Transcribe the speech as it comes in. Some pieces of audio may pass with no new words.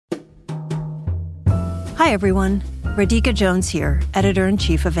Hi, everyone. Radhika Jones here,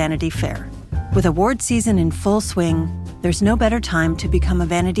 Editor-in-Chief of Vanity Fair. With award season in full swing, there's no better time to become a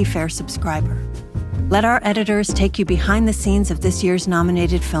Vanity Fair subscriber. Let our editors take you behind the scenes of this year's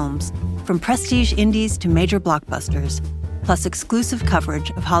nominated films, from prestige indies to major blockbusters, plus exclusive coverage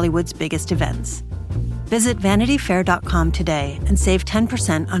of Hollywood's biggest events. Visit VanityFair.com today and save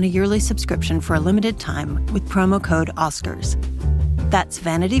 10% on a yearly subscription for a limited time with promo code OSCARS. That's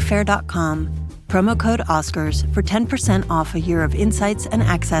VanityFair.com, promo code OSCARS for 10% off a year of insights and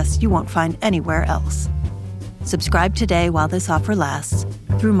access you won't find anywhere else. Subscribe today while this offer lasts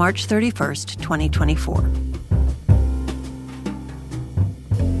through March 31st, 2024.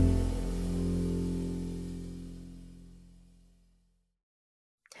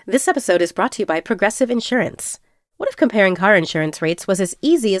 This episode is brought to you by Progressive Insurance. What if comparing car insurance rates was as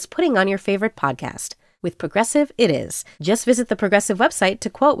easy as putting on your favorite podcast? With Progressive, it is. Just visit the Progressive website to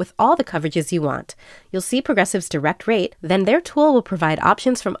quote with all the coverages you want. You'll see Progressive's direct rate, then their tool will provide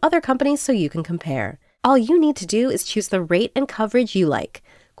options from other companies so you can compare. All you need to do is choose the rate and coverage you like.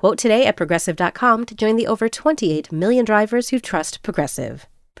 Quote today at Progressive.com to join the over 28 million drivers who trust Progressive.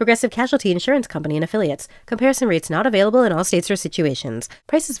 Progressive Casualty Insurance Company and Affiliates. Comparison rates not available in all states or situations.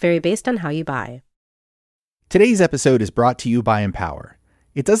 Prices vary based on how you buy. Today's episode is brought to you by Empower.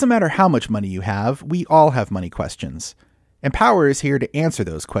 It doesn't matter how much money you have, we all have money questions. Empower is here to answer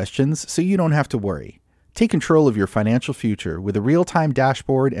those questions so you don't have to worry. Take control of your financial future with a real-time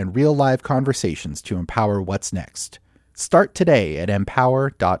dashboard and real-live conversations to empower what's next. Start today at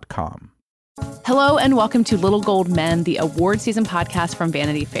empower.com. Hello and welcome to Little Gold Men, the award season podcast from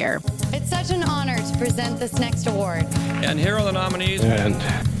Vanity Fair. It's such an honor to present this next award. And here are the nominees. And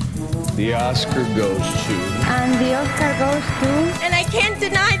the Oscar goes to... And the Oscar goes to... And I can't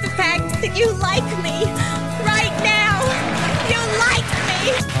deny the fact that you like me. Right now. You like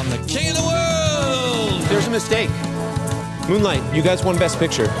me. I'm the king of the world. There's a mistake. Moonlight, you guys won Best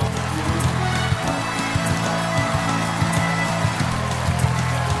Picture.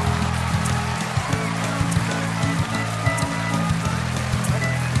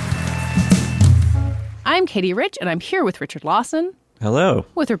 I'm Katie Rich, and I'm here with Richard Lawson. Hello.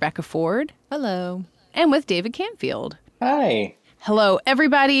 With Rebecca Ford. Hello. And with David Campfield. Hi. Hello,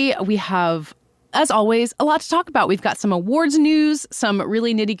 everybody. We have, as always, a lot to talk about. We've got some awards news, some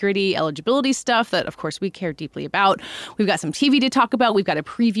really nitty-gritty eligibility stuff that, of course, we care deeply about. We've got some TV to talk about. We've got a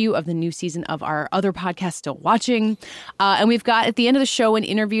preview of the new season of our other podcast, Still Watching. And we've got, at the end of the show, an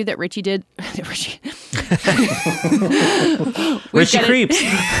interview that Richie did. Richie Creeps.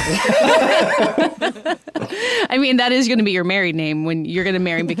 I mean, that is going to be your married name when you're going to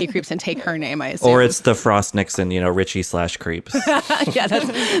marry Vicky Creeps and take her name, I assume. Or it's the Frost Nixon, Richie/Creeps. Yeah,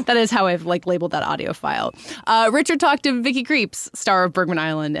 that is how I've labeled that audio file. Richard talked to Vicky Creeps, star of Bergman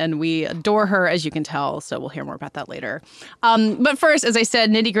Island, and we adore her, as you can tell, so we'll hear more about that later. But first, as I said,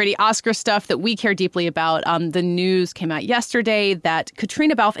 nitty-gritty Oscar stuff that we care deeply about. The news came out yesterday that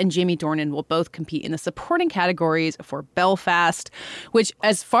Katrina Balfe and Jamie Dornan will both compete in the supporting categories for Belfast, which,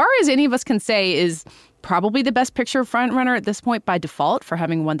 as far as any of us can say, is probably the Best Picture frontrunner at this point by default for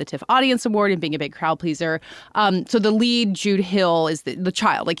having won the TIFF Audience Award and being a big crowd pleaser. So the lead, Jude Hill, is the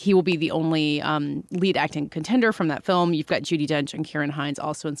child. He will be the only lead acting contender from that film. You've got Judi Dench and Ciarán Hinds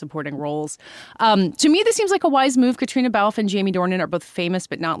also in supporting roles. To me, this seems like a wise move. Katrina Balfe and Jamie Dornan are both famous,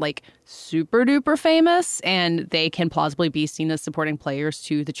 but not super duper famous, and they can plausibly be seen as supporting players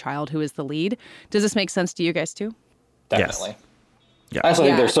to the child who is the lead. Does this make sense to you guys too? Definitely. Yes. Yeah. I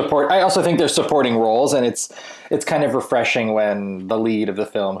also think they're supporting roles, and it's kind of refreshing when the lead of the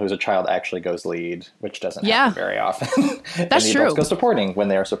film, who's a child, actually goes lead, which doesn't happen very often. That's and the adults go supporting when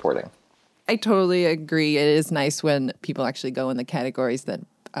they are supporting. I totally agree. It is nice when people actually go in the categories that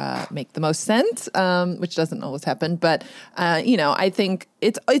make the most sense, which doesn't always happen. But, I think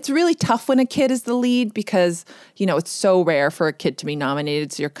it's really tough when a kid is the lead because, it's so rare for a kid to be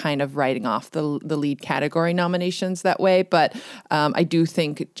nominated. So you're kind of writing off the lead category nominations that way. But I do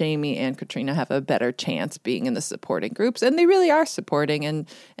think Jamie and Katrina have a better chance being in the supporting groups. And they really are supporting.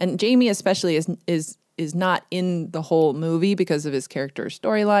 And Jamie especially is not in the whole movie because of his character's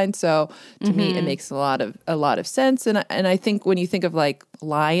storyline. So to me, it makes a lot of sense. And I think when you think of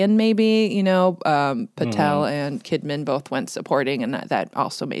Lion, maybe, Patel and Kidman both went supporting, and that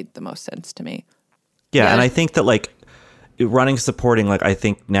also made the most sense to me. Yeah, and I think that running supporting, I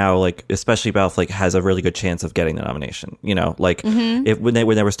think now, especially Balfe, has a really good chance of getting the nomination. If when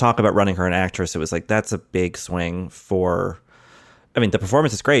there was talk about running her an actress, it was that's a big swing for. I mean, the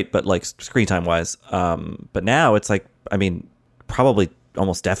performance is great, but screen time wise. But now it's probably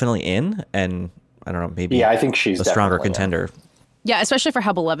almost definitely in, and I don't know, maybe I think she's a stronger contender. Yeah, especially for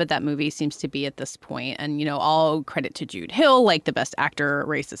how beloved that movie seems to be at this point. And, you know, all credit to Jude Hill. Like, the best actor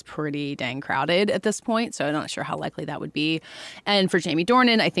race is pretty dang crowded at this point. So I'm not sure how likely that would be. And for Jamie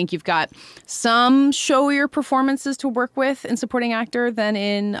Dornan, I think you've got some showier performances to work with in supporting actor than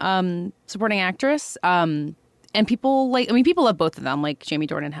in supporting actress. And people people love both of them. Like, Jamie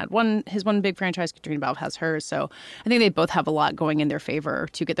Dornan had his one big franchise, Katrina Balfe has hers. So I think they both have a lot going in their favor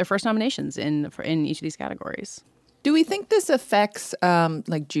to get their first nominations in each of these categories. Do we think this affects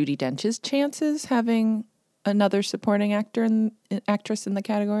like Judi Dench's chances having another supporting actress in the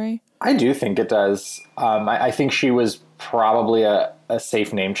category? I do think it does. I think she was probably a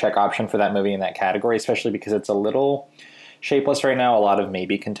safe name check option for that movie in that category, especially because it's a little shapeless right now. A lot of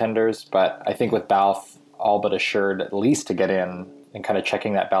maybe contenders, but I think with Balfe all but assured at least to get in and kind of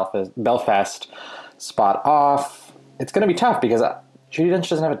checking that Belfast spot off, it's going to be tough because Judi Dench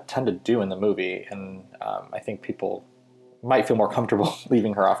doesn't have a ton to do in the movie, and I think people might feel more comfortable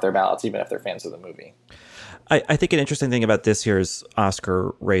leaving her off their ballots, even if they're fans of the movie. I think an interesting thing about this year's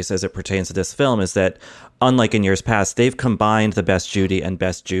Oscar race as it pertains to this film is that, unlike in years past, they've combined the Best Judy and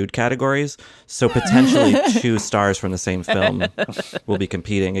Best Jude categories. So potentially two stars from the same film will be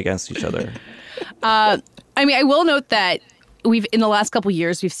competing against each other. I will note that in the last couple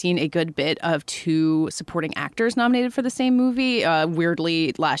years, we've seen a good bit of two supporting actors nominated for the same movie.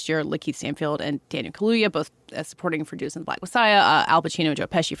 Weirdly, last year, Lakeith Stanfield and Daniel Kaluuya, both supporting for Judas and the Black Messiah, Al Pacino and Joe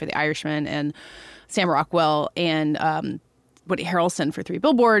Pesci for The Irishman, and Sam Rockwell and Woody Harrelson for Three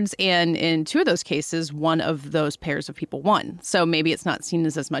Billboards. And in two of those cases, one of those pairs of people won. So maybe it's not seen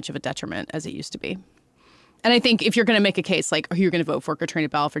as much of a detriment as it used to be. And I think if you're going to make a case like, who you're going to vote for, Katrina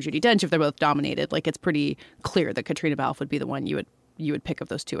Balfe or Judi Dench, if they're both dominated, like, it's pretty clear that Katrina Balfe would be the one you would pick of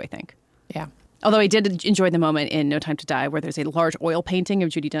those two, I think. Yeah. Although I did enjoy the moment in No Time to Die where there's a large oil painting of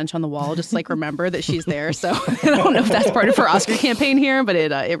Judi Dench on the wall, just like remember that she's there. So I don't know if that's part of her Oscar campaign here, but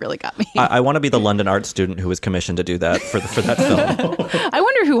it really got me. I want to be the London art student who was commissioned to do that for that film. I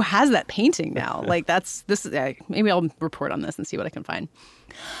wonder who has that painting now. Like, maybe I'll report on this and see what I can find.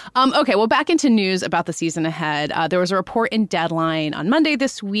 Okay, well, back into news about the season ahead. There was a report in Deadline on Monday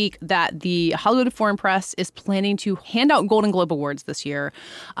this week that the Hollywood Foreign Press is planning to hand out Golden Globe Awards this year.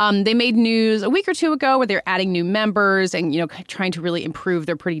 They made news a week or two ago where they're adding new members and, trying to really improve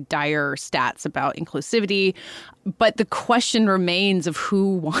their pretty dire stats about inclusivity. But the question remains of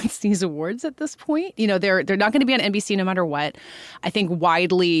who wants these awards at this point. They're not going to be on NBC no matter what. I think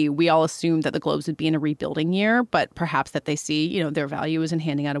widely we all assumed that the Globes would be in a rebuilding year, but perhaps that they see, their value is in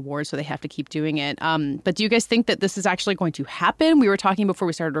handing out awards, so they have to keep doing it. But do you guys think that this is actually going to happen? We were talking before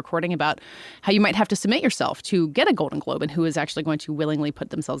we started recording about how you might have to submit yourself to get a Golden Globe and who is actually going to willingly put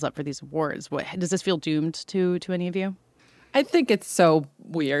themselves up for these awards. Does this feel doomed to any of you? I think it's so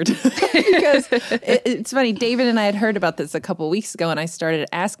weird because it's funny. David and I had heard about this a couple of weeks ago, and I started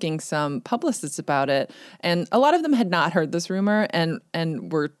asking some publicists about it, and a lot of them had not heard this rumor and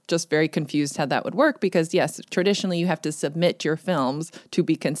were just very confused how that would work because, yes, traditionally you have to submit your films to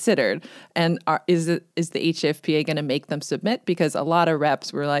be considered, and is the HFPA going to make them submit? Because a lot of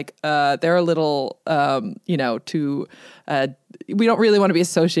reps were like, they're a little, we don't really want to be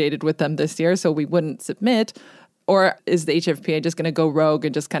associated with them this year, so we wouldn't submit. Or is the HFPA just going to go rogue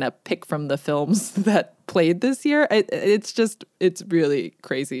and just kind of pick from the films that played this year? It's really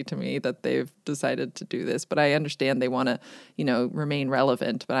crazy to me that they've decided to do this. But I understand they want to, remain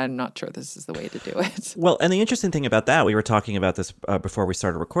relevant. But I'm not sure this is the way to do it. Well, and the interesting thing about that, we were talking about this before we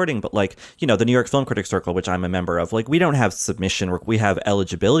started recording, but the New York Film Critics Circle, which I'm a member of, we don't have submission, we have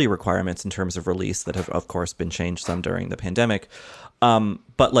eligibility requirements in terms of release that have, of course, been changed some during the pandemic.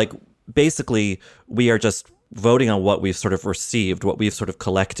 But basically, we are just voting on what we've sort of received, what we've sort of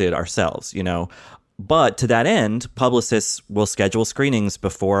collected ourselves, But to that end, publicists will schedule screenings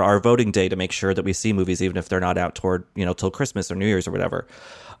before our voting day to make sure that we see movies, even if they're not out toward, till Christmas or New Year's or whatever.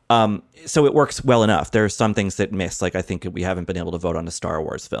 So it works well enough. There are some things that miss. I think we haven't been able to vote on a Star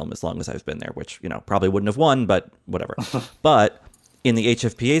Wars film as long as I've been there, which, probably wouldn't have won, but whatever. But in the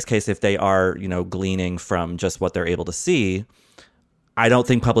HFPA's case, if they are, gleaning from just what they're able to see, I don't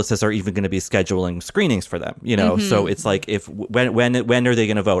think publicists are even going to be scheduling screenings for them, Mm-hmm. So it's when are they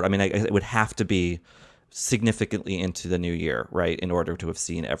going to vote? I mean, it would have to be significantly into the new year, right, in order to have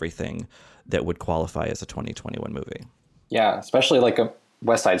seen everything that would qualify as a 2021 movie. Yeah, especially a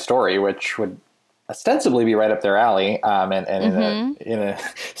West Side Story, which would ostensibly be right up their alley, and mm-hmm. in a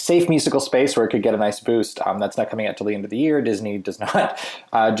safe musical space where it could get a nice boost. That's not coming out till the end of the year. Disney does not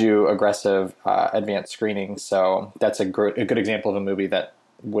do aggressive advanced screenings, so that's a good example of a movie that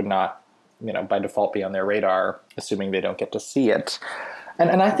would not, by default be on their radar, assuming they don't get to see it.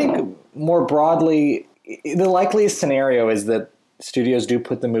 And I think more broadly, the likeliest scenario is that studios do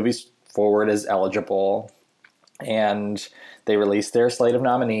put the movies forward as eligible, and they release their slate of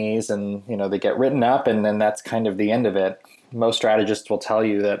nominees, and they get written up, and then that's kind of the end of it. Most strategists will tell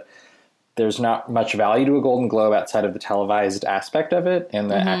you that there's not much value to a Golden Globe outside of the televised aspect of it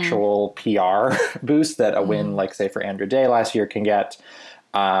and the actual PR boost that a win, like say for Andra Day last year, can get.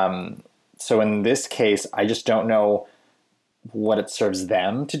 So in this case, I just don't know what it serves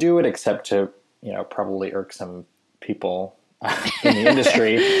them to do it, except to probably irk some people in the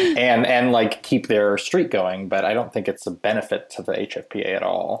industry and like keep their streak going. But I don't think it's a benefit to the HFPA at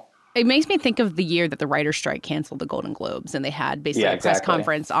all. It makes me think of the year that the writer's strike canceled the Golden Globes, and they had basically a press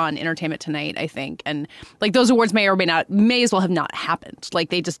conference on Entertainment Tonight, I think. And like those awards may as well have not happened.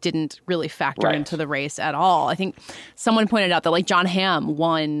 Like they just didn't really factor into the race at all. I think someone pointed out that like Jon Hamm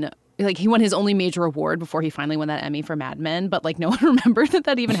won his only major award before he finally won that Emmy for Mad Men, but like no one remembered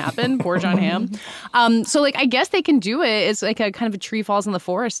that even happened. Poor Jon Hamm. So like I guess they can do it. It's like a kind of a tree falls in the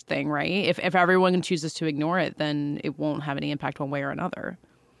forest thing, right? If everyone chooses to ignore it, then it won't have any impact one way or another.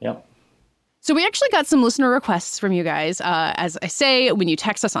 Yep. So we actually got some listener requests from you guys. As I say, when you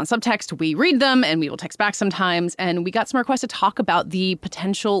text us on Subtext, we read them and we will text back sometimes. And we got some requests to talk about the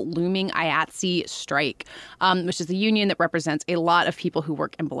potential looming IATSE strike, which is the union that represents a lot of people who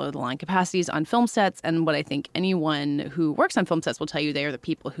work in below-the-line capacities on film sets. And what I think anyone who works on film sets will tell you, they are the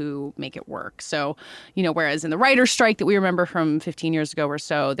people who make it work. So, whereas in the writer's strike that we remember from 15 years ago or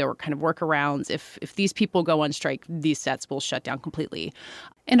so, there were kind of workarounds. If these people go on strike, these sets will shut down completely.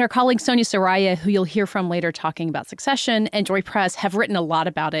 And our colleague Sonia Saraya, who you'll hear from later talking about Succession, and Joy Press have written a lot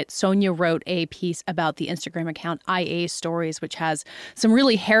about it. Sonia wrote a piece about the Instagram account IA Stories, which has some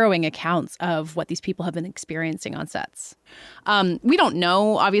really harrowing accounts of what these people have been experiencing on sets. We don't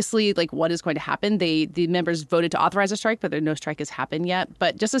know, obviously, like what is going to happen. The members voted to authorize a strike, but no strike has happened yet.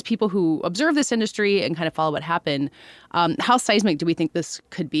 But just as people who observe this industry and kind of follow what happened, how seismic do we think this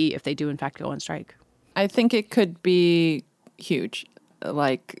could be if they do, in fact, go on strike? I think it could be huge.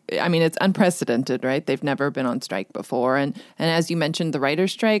 It's unprecedented, right? They've never been on strike before. And as you mentioned, the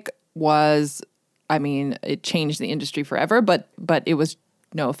writer's strike it changed the industry forever, but it was,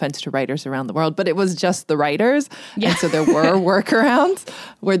 no offense to writers around the world, but it was just the writers. Yeah. And so there were workarounds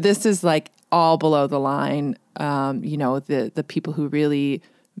where this is like all below the line, the people who really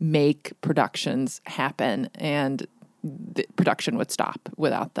make productions happen, and the production would stop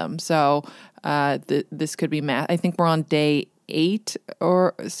without them. So this could be I think we're on day 8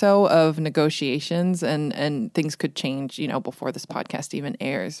 or so of negotiations, and things could change, before this podcast even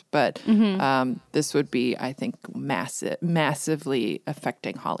airs. But this would be, I think, massively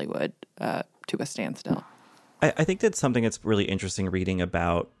affecting Hollywood to a standstill. I think that's something that's really interesting reading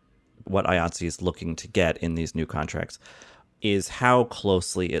about what IATSE is looking to get in these new contracts is how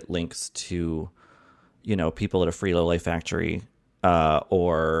closely it links to, people at a Frito-Lay factory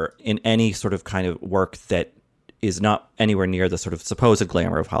or in any sort of kind of work that is not anywhere near the sort of supposed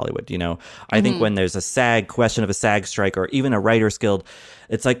glamour of Hollywood. I think when there's a question of a SAG strike or even a writers guild,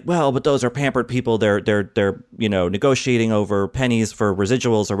 it's like, well, but those are pampered people. They're negotiating over pennies for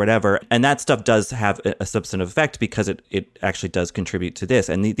residuals or whatever. And that stuff does have a substantive effect because it actually does contribute to this.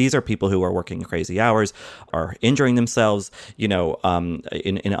 And these are people who are working crazy hours, are injuring themselves, in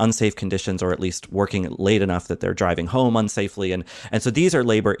unsafe conditions, or at least working late enough that they're driving home unsafely. And so these are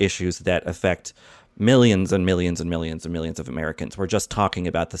labor issues that affect millions and millions and millions and millions of Americans. We're just talking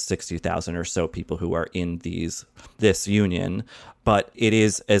about the 60,000 or so people who are in this union, but it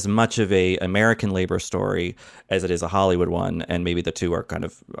is as much of a American labor story as it is a Hollywood one, and maybe the two are kind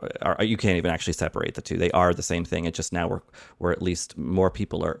of you can't even actually separate the two. They are the same thing. It's just now we're at least more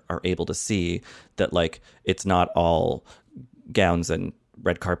people are able to see that, like, it's not all gowns and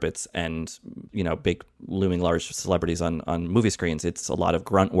red carpets and big looming large celebrities on movie screens. It's a lot of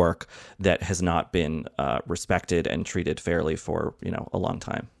grunt work that has not been respected and treated fairly for a long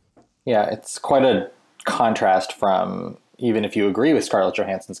time. Yeah, it's quite a contrast from, even if you agree with Scarlett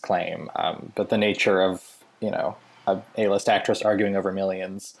Johansson's claim, but the nature of a A-list actress arguing over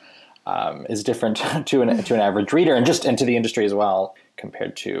millions is different to an average reader, and to the industry as well,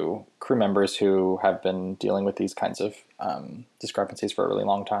 compared to crew members who have been dealing with these kinds of discrepancies for a really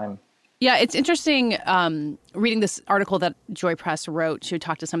long time. Yeah, it's interesting reading this article that Joy Press wrote. She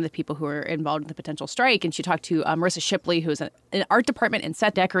talked to some of the people who are involved in the potential strike, and she talked to Marissa Shipley, who's an art department and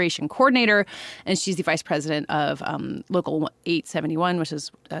set decoration coordinator, and she's the vice president of Local 871, which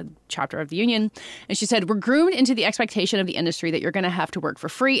is chapter of the union. And she said, we're groomed into the expectation of the industry that you're going to have to work for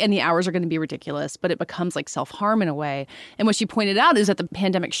free and the hours are going to be ridiculous, but it becomes like self-harm in a way. And what she pointed out is that the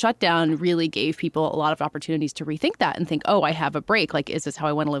pandemic shutdown really gave people a lot of opportunities to rethink that and think, oh, I have a break. Like, is this how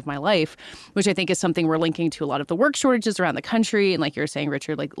I want to live my life? Which I think is something we're linking to a lot of the work shortages around the country. And like you're saying,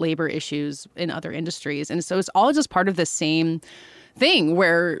 Richard, like labor issues in other industries. And so it's all just part of the same thing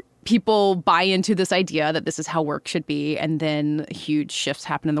where people buy into this idea that this is how work should be, and then huge shifts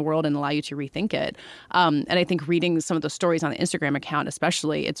happen in the world and allow you to rethink it. And I think reading some of the stories on the Instagram account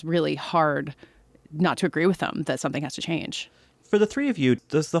especially, it's really hard not to agree with them that something has to change. For the three of you,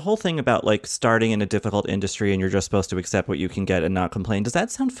 does the whole thing about like starting in a difficult industry and you're just supposed to accept what you can get and not complain, does that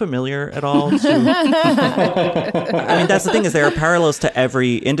sound familiar at all? I mean, that's the thing, is there are parallels to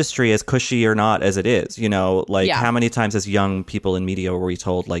every industry, as cushy or not as it is, you know, like how many times as young people in media were we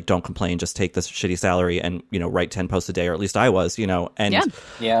told, like, don't complain, just take this shitty salary and, you know, write 10 posts a day, or at least I was, you know, and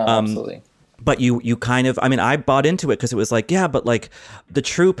absolutely. But you kind of, I mean, I bought into it because it was like, yeah, but like the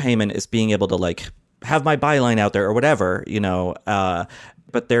true payment is being able to like have my byline out there or whatever, you know,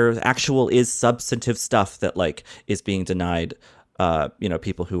 but there actual is substantive stuff that like is being denied, you know,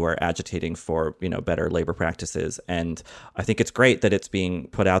 people who are agitating for, you know, better labor practices. And I think it's great that it's being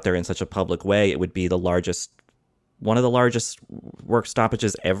put out there in such a public way. It would be one of the largest work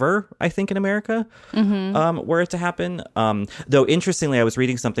stoppages ever, I think, in America, were it to happen. Though, interestingly, I was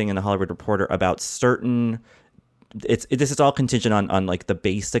reading something in the Hollywood Reporter about certain... This is all contingent on like the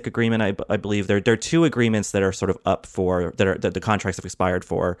basic agreement. I believe there are two agreements that are sort of up for that the contracts have expired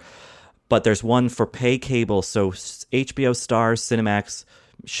for, but there's one for pay cable. So HBO, Starz, Cinemax,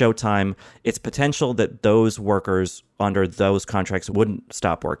 Showtime. It's potential that those workers under those contracts wouldn't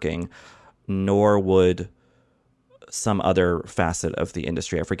stop working, nor would some other facet of the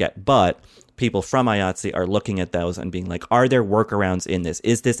industry. I forget, but people from IATSE are looking at those and being like, are there workarounds in this?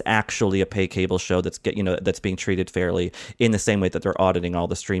 Is this actually a pay cable show that's that's being treated fairly in the same way that they're auditing all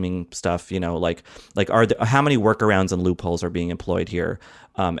the streaming stuff? You know, like are there, how many workarounds and loopholes are being employed here?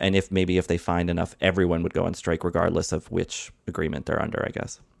 And if they find enough, everyone would go on strike regardless of which agreement they're under, I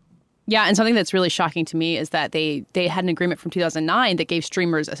guess. Yeah, and something that's really shocking to me is that they had an agreement from 2009 that gave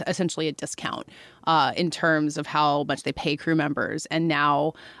streamers essentially a discount in terms of how much they pay crew members. And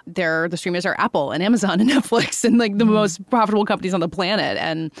now the streamers are Apple and Amazon and Netflix and like the most profitable companies on the planet.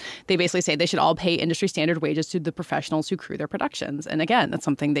 And they basically say they should all pay industry standard wages to the professionals who crew their productions. And again, that's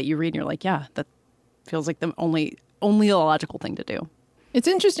something that you read and you're like, yeah, that feels like the only a logical thing to do. It's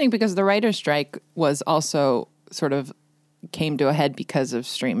interesting because the writer's strike was also sort of came to a head because of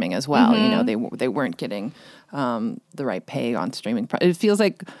streaming as well. You know, they weren't getting the right pay on streaming. It feels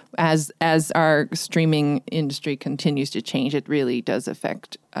like as our streaming industry continues to change, it really does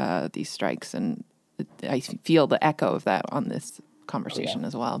affect these strikes, and I feel the echo of that on this conversation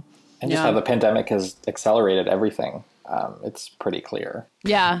as well. And just how the pandemic has accelerated everything. It's pretty clear.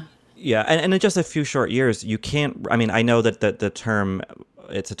 Yeah. Yeah, and in just a few short years, you can't. I mean, I know that the term.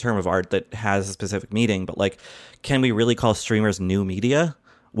 It's a term of art that has a specific meaning, but like, can we really call streamers new media?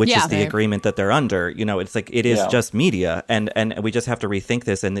 Which is the agreement that they're under. You know, it's like, it is just media. And we just have to rethink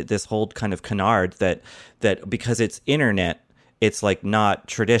this. And this whole kind of canard that because it's internet, it's like not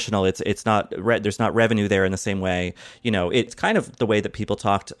traditional. It's not, there's not revenue there in the same way. You know, it's kind of the way that people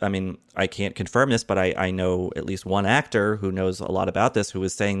talked. I mean, I can't confirm this, but I know at least one actor who knows a lot about this, who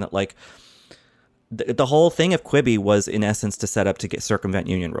was saying that like, the whole thing of Quibi was in essence to set up to get circumvent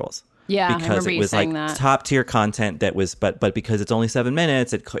union rules. Yeah, because it was like top tier content that was, but because it's only 7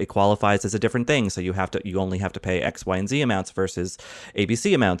 minutes, it qualifies as a different thing. So you only have to pay X, Y, and Z amounts versus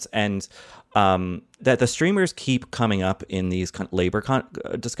ABC amounts, and that the streamers keep coming up in these labor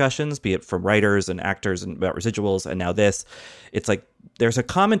discussions, be it from writers and actors and about residuals, and now this. It's like there's a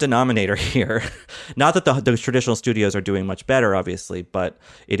common denominator here. Not that the traditional studios are doing much better, obviously, but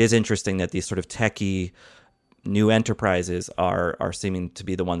it is interesting that these sort of techie new enterprises are seeming to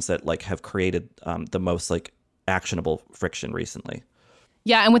be the ones that like have created the most like actionable friction recently.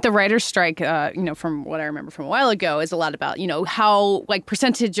 Yeah, and with the writer's strike, you know, from what I remember from a while ago, is a lot about, you know, how like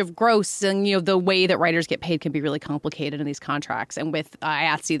percentage of gross and, you know, the way that writers get paid can be really complicated in these contracts. And with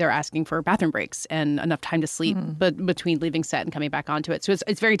IATSE, they're asking for bathroom breaks and enough time to sleep between leaving set and coming back onto it. So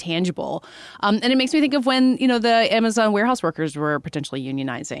it's very tangible. And it makes me think of when, you know, the Amazon warehouse workers were potentially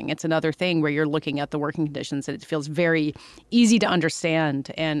unionizing. It's another thing where you're looking at the working conditions and it feels very easy to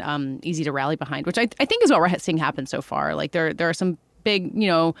understand and easy to rally behind, which I think is what we're seeing happen so far. Like there are some big, you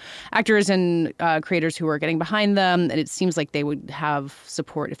know, actors and creators who are getting behind them. And it seems like they would have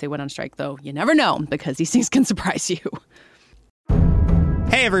support if they went on strike, though you never know because these things can surprise you.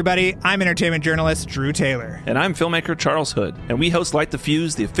 Hey everybody, I'm entertainment journalist Drew Taylor. And I'm filmmaker Charles Hood, and we host Light the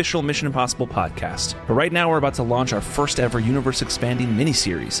Fuse, the official Mission Impossible podcast. But right now we're about to launch our first ever universe-expanding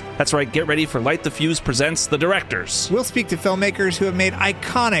miniseries. That's right, get ready for Light the Fuse presents The Directors. We'll speak to filmmakers who have made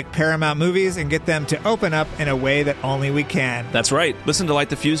iconic Paramount movies and get them to open up in a way that only we can. That's right, listen to Light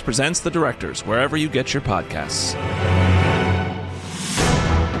the Fuse presents The Directors, wherever you get your podcasts.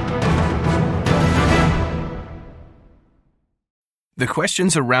 The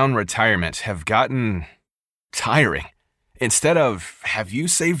questions around retirement have gotten tiring. Instead of, have you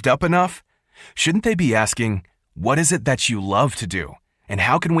saved up enough? Shouldn't they be asking, what is it that you love to do? And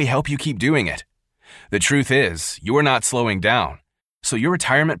how can we help you keep doing it? The truth is, you're not slowing down. So your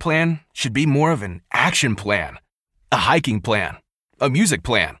retirement plan should be more of an action plan, a hiking plan, a music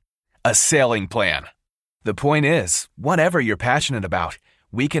plan, a sailing plan. The point is, whatever you're passionate about,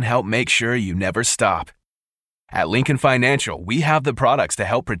 we can help make sure you never stop. At Lincoln Financial, we have the products to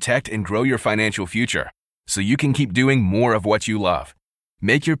help protect and grow your financial future so you can keep doing more of what you love.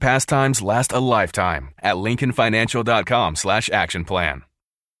 Make your pastimes last a lifetime at lincolnfinancial.com/action-plan.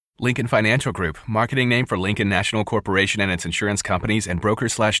 Lincoln Financial Group, marketing name for Lincoln National Corporation and its insurance companies and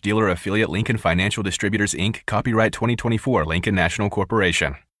broker/dealer affiliate Lincoln Financial Distributors, Inc., copyright 2024, Lincoln National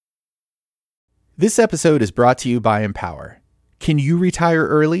Corporation. This episode is brought to you by Empower. Can you retire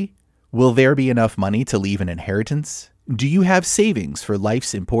early? Will there be enough money to leave an inheritance? Do you have savings for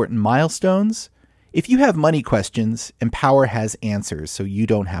life's important milestones? If you have money questions, Empower has answers so you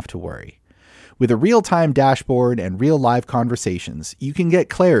don't have to worry. With a real-time dashboard and real live conversations, you can get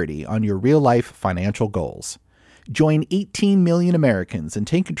clarity on your real-life financial goals. Join 18 million Americans and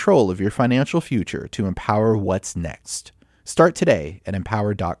take control of your financial future to empower what's next. Start today at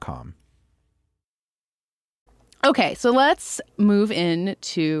empower.com. Okay, so let's move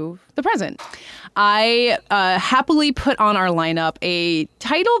into the present. I happily put on our lineup a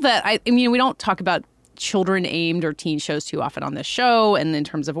title that, I mean, we don't talk about children-aimed or teen shows too often on this show, and in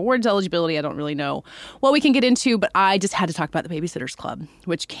terms of awards eligibility, I don't really know what we can get into, but I just had to talk about The Babysitter's Club,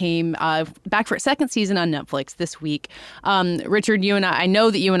 which came back for its second season on Netflix this week. Richard, I know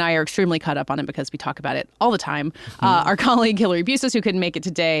that you and I are extremely caught up on it because we talk about it all the time. Our colleague Hillary Busis, who couldn't make it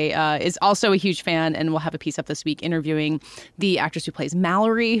today, is also a huge fan, and we'll have a piece up this week interviewing the actress who plays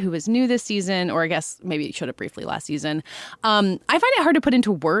Mallory, who is new this season, or I guess maybe showed up briefly last season. I find it hard to put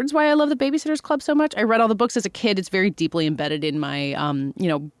into words why I love The Babysitter's Club so much. I read all the books as a kid. It's very deeply embedded in my,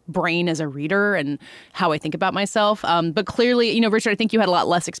 brain as a reader and how I think about myself. But clearly, Richard, I think you had a lot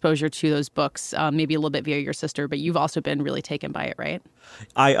less exposure to those books, maybe a little bit via your sister, but you've also been really taken by it, right?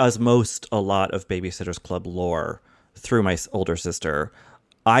 I osmosed a lot of Babysitter's Club lore through my older sister.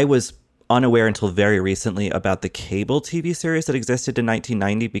 I was unaware until very recently about the cable TV series that existed in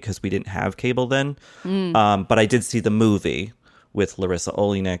 1990 because we didn't have cable then. But I did see the movie with Larissa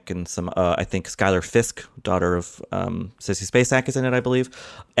Olenek and some, I think Skylar Fisk, daughter of Sissy Spacek, is in it, I believe.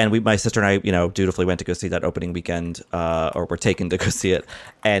 And my sister and I, dutifully went to go see that opening weekend, or were taken to go see it.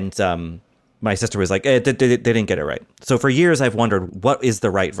 And my sister was like, they didn't get it right. So for years, I've wondered, what is the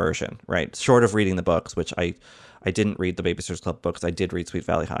right version, right? Short of reading the books, which I didn't read the Babysitter's Club books. I did read Sweet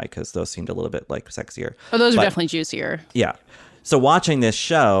Valley High because those seemed a little bit sexier. Oh, those are definitely juicier. Yeah. So watching this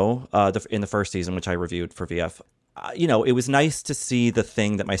show in the first season, which I reviewed for VF, it was nice to see the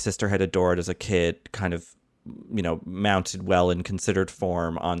thing that my sister had adored as a kid kind of, mounted well in considered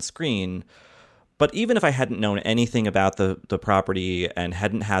form on screen. But even if I hadn't known anything about the property and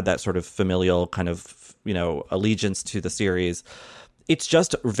hadn't had that sort of familial kind of, allegiance to the series, it's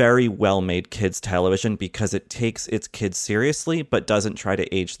just very well-made kids television because it takes its kids seriously but doesn't try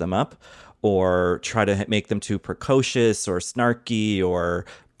to age them up or try to make them too precocious or snarky or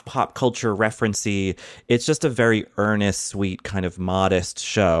pop culture referencey. It's just a very earnest, sweet, kind of modest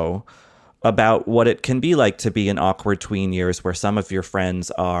show about what it can be like to be in awkward tween years where some of your friends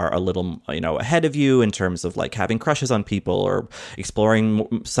are a little, ahead of you in terms of having crushes on people or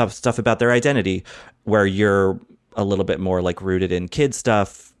exploring stuff about their identity, where you're a little bit more rooted in kid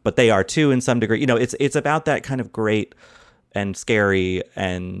stuff, but they are too in some degree. It's about that kind of great and scary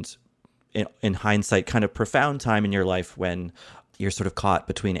and in hindsight kind of profound time in your life when you're sort of caught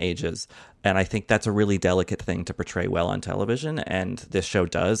between ages. And I think that's a really delicate thing to portray well on television. And this show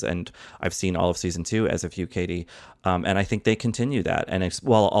does. And I've seen all of season 2, as have you, Katie. And I think they continue that. And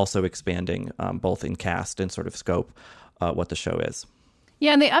while also expanding both in cast and sort of scope what the show is.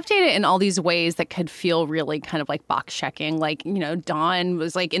 Yeah, and they update it in all these ways that could feel really kind of like box checking. Like, you know, Dawn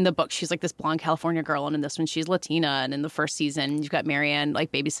was like in the book, she's like this blonde California girl, and in this one she's Latina. And in the first season, you've got Marianne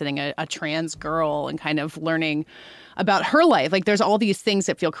like babysitting a trans girl and kind of learning about her life. Like there's all these things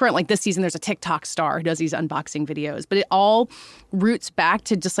that feel current. Like this season, there's a TikTok star who does these unboxing videos, but it all roots back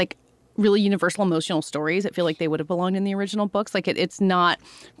to just like really universal emotional stories that feel like they would have belonged in the original books. Like it's not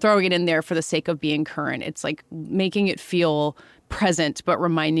throwing it in there for the sake of being current. It's like making it feel present, but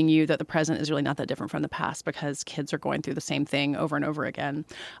reminding you that the present is really not that different from the past because kids are going through the same thing over and over again.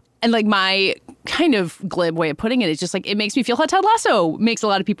 And like my kind of glib way of putting it is just like, it makes me feel how Ted Lasso makes a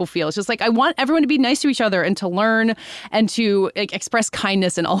lot of people feel. It's just like, I want everyone to be nice to each other and to learn and to like, express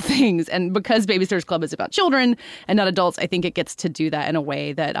kindness in all things. And because Babysitter's Club is about children and not adults, I think it gets to do that in a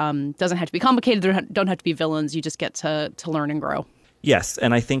way that doesn't have to be complicated. They don't have to be villains. You just get to learn and grow. Yes,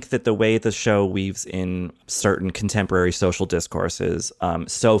 and I think that the way the show weaves in certain contemporary social discourses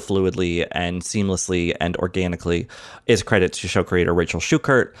so fluidly and seamlessly and organically is credit to show creator Rachel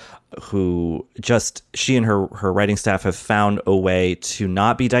Schuchert, who she and her writing staff have found a way to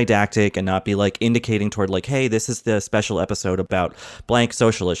not be didactic and not be like indicating toward like, hey, this is the special episode about blank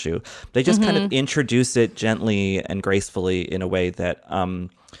social issue. They just kind of introduce it gently and gracefully in a way that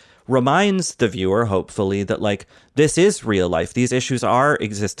reminds the viewer, hopefully, that like this is real life. These issues are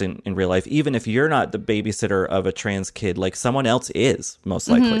existent in real life. Even if you're not the babysitter of a trans kid, like someone else is most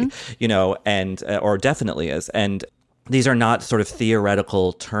likely, you know, and or definitely is. And these are not sort of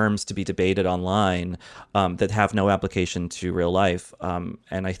theoretical terms to be debated online that have no application to real life. And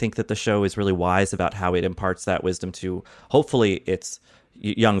I think that the show is really wise about how it imparts that wisdom to hopefully its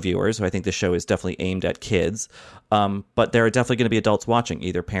young viewers, who I think the show is definitely aimed at kids. But there are definitely going to be adults watching,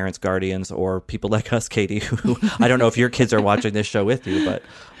 either parents, guardians, or people like us, Katie, who I don't know if your kids are watching this show with you, but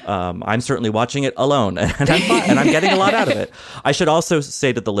I'm certainly watching it alone, and I'm getting a lot out of it. I should also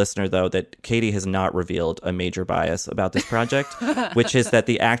say to the listener, though, that Katie has not revealed a major bias about this project, which is that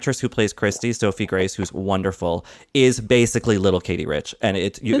the actress who plays Christy, Sophie Grace, who's wonderful, is basically little Katie Rich. And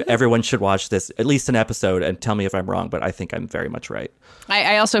everyone should watch this, at least an episode, and tell me if I'm wrong, but I think I'm very much right.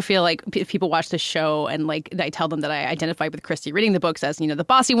 I also feel like if people watch this show and like I tell them that I identify with Christy reading the books as, you know, the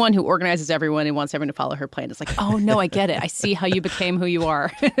bossy one who organizes everyone and wants everyone to follow her plan, it's like, oh, no, I get it. I see how you became who you are.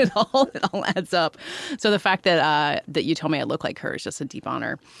 It all adds up. So the fact that you told me I look like her is just a deep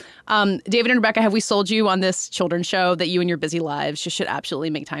honor. David and Rebecca, have we sold you on this children's show that you and your busy lives just should absolutely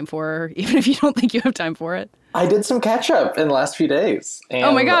make time for, even if you don't think you have time for it? I did some catch up in the last few days. And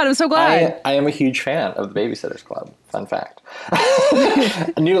oh my God, I'm so glad. I am a huge fan of the Babysitter's Club. Fun fact.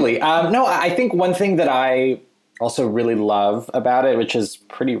 Newly. No, I think one thing that I also really love about it, which is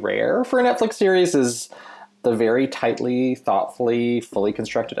pretty rare for a Netflix series, is the very tightly, thoughtfully, fully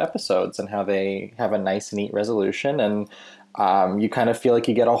constructed episodes and how they have a nice, neat resolution. And you kind of feel like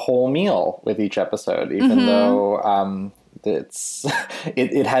you get a whole meal with each episode, even though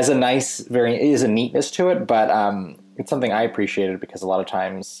it has a nice, it is a neatness to it, but it's something I appreciated because a lot of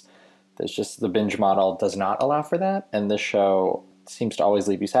times there's just the binge model does not allow for that. And this show seems to always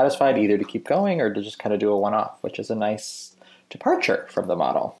leave you satisfied, either to keep going or to just kind of do a one-off, which is a nice departure from the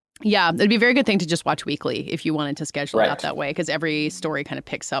model. Yeah, it'd be a very good thing to just watch weekly if you wanted to schedule it out that way, because every story kind of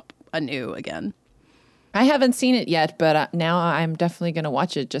picks up anew again. I haven't seen it yet, but now I'm definitely going to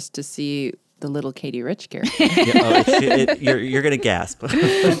watch it just to see the little Katie Rich character. You're going to gasp.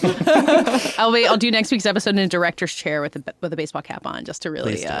 I'll do next week's episode in a director's chair with a baseball cap on, just to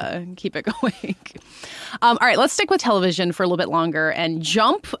really keep it going. All right, let's stick with television for a little bit longer and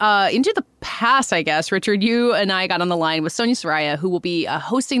jump into the past, I guess. Richard, you and I got on the line with Sonia Saraiya, who will be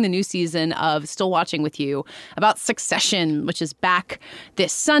hosting the new season of Still Watching with You about Succession, which is back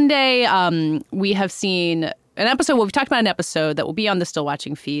this Sunday. We have seen an episode. Well, we've talked about an episode that will be on the Still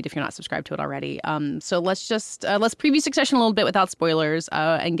Watching feed if you're not subscribed to it already. So let's preview Succession a little bit without spoilers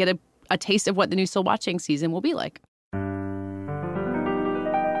and get a taste of what the new Still Watching season will be like.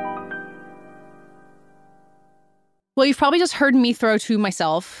 Well, you've probably just heard me throw to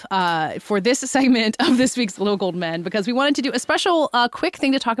myself for this segment of this week's Little Gold Men, because we wanted to do a special quick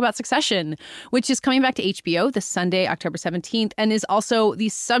thing to talk about Succession, which is coming back to HBO this Sunday, October 17th, and is also the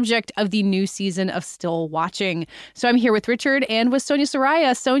subject of the new season of Still Watching. So I'm here with Richard and with Sonia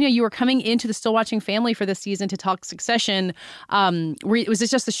Saraiya. Sonia, you were coming into the Still Watching family for this season to talk Succession. Was this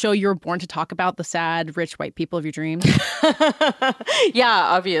just the show you were born to talk about, the sad, rich, white people of your dreams? Yeah,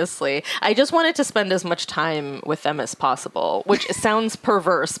 obviously. I just wanted to spend as much time with them as possible, which sounds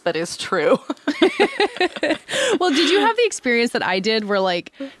perverse, but is true. Well, did you have the experience that I did where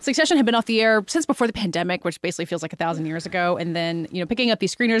like Succession had been off the air since before the pandemic, which basically feels like 1,000 years ago. And then, picking up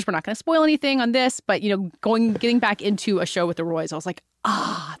these screeners, we're not going to spoil anything on this, but, getting back into a show with the Roys, I was like,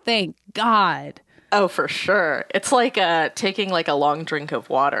 thank God. Oh, for sure. It's like taking like a long drink of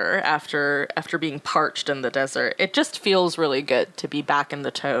water after being parched in the desert. It just feels really good to be back in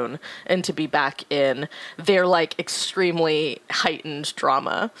the tone and to be back in their like extremely heightened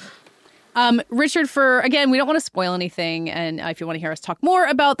drama. Richard, again, we don't want to spoil anything. And if you want to hear us talk more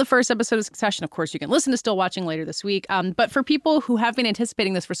about the first episode of Succession, of course, you can listen to Still Watching later this week. But for people who have been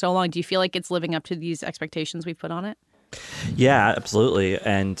anticipating this for so long, do you feel like it's living up to these expectations we've put on it? Yeah, absolutely.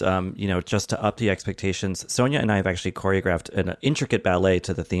 And, just to up the expectations, Sonia and I have actually choreographed an intricate ballet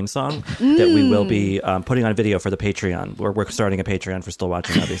to the theme song that we will be putting on video for the Patreon. We're starting a Patreon for Still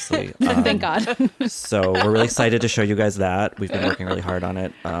Watching, obviously. Thank God. So we're really excited to show you guys that. We've been working really hard on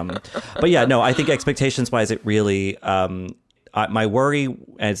it. But yeah, no, I think expectations-wise, it really... my worry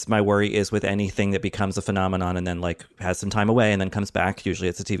is with anything that becomes a phenomenon and then like has some time away and then comes back. Usually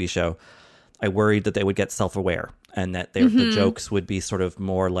it's a TV show. I worried that they would get self-aware and that the jokes would be sort of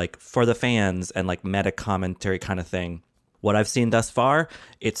more like for the fans and like meta commentary kind of thing. What I've seen thus far,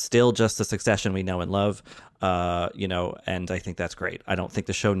 it's still just the Succession we know and love, and I think that's great. I don't think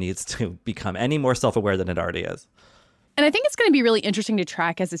the show needs to become any more self-aware than it already is. And I think it's going to be really interesting to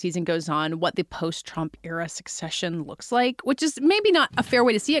track as the season goes on what the post-Trump era Succession looks like, which is maybe not a fair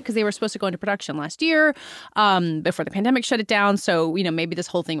way to see it because they were supposed to go into production last year before the pandemic shut it down. So, maybe this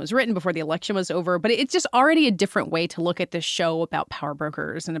whole thing was written before the election was over. But it's just already a different way to look at this show about power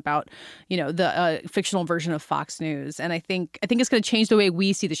brokers and about, the fictional version of Fox News. And I think it's going to change the way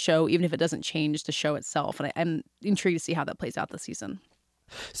we see the show, even if it doesn't change the show itself. And I'm intrigued to see how that plays out this season.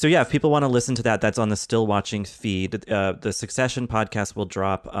 So yeah, if people want to listen to that, that's on the Still Watching feed. The Succession podcast will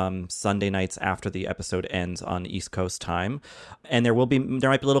drop Sunday nights after the episode ends on East Coast time. And there might be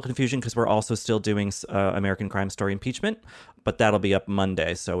a little confusion because we're also still doing American Crime Story Impeachment, but that'll be up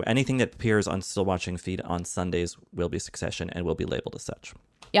Monday. So anything that appears on Still Watching feed on Sundays will be Succession and will be labeled as such.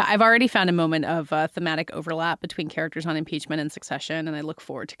 Yeah, I've already found a moment of thematic overlap between characters on Impeachment and Succession, and I look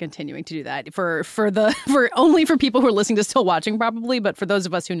forward to continuing to do that for only for people who are listening to Still Watching, probably, but for those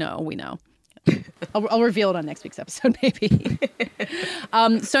of us who know, we know. I'll reveal it on next week's episode, maybe.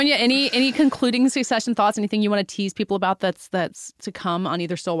 Sonia, any concluding Succession thoughts? Anything you want to tease people about that's to come on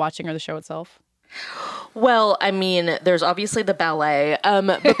either Still Watching or the show itself? Well, I mean, there's obviously the ballet,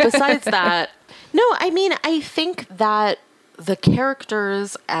 but besides that, no, I mean, I think that the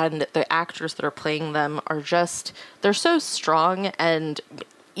characters and the actors that are playing them they're so strong. And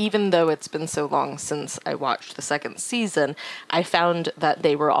even though it's been so long since I watched the second season, I found that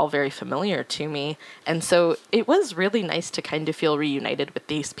they were all very familiar to me. And so it was really nice to kind of feel reunited with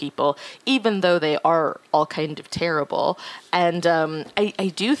these people, even though they are all kind of terrible. And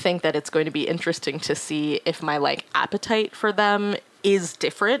I do think that it's going to be interesting to see if my appetite for them is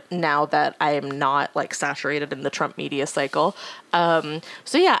different now that I am not saturated in the Trump media cycle. So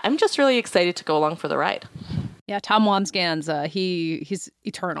yeah, I'm just really excited to go along for the ride. Yeah, Tom Wambsgans, he's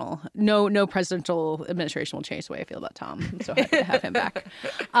eternal. No presidential administration will change the way I feel about Tom. I'm so happy to have him back.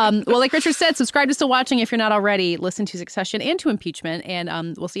 Well, like Richard said, subscribe to Still Watching if you're not already. Listen to Succession and to Impeachment,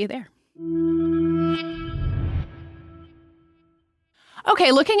 and we'll see you there.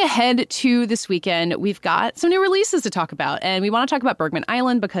 Okay, looking ahead to this weekend, we've got some new releases to talk about. And we want to talk about Bergman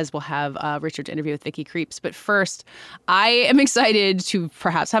Island because we'll have Richard's interview with Vicky Creeps. But first, I am excited to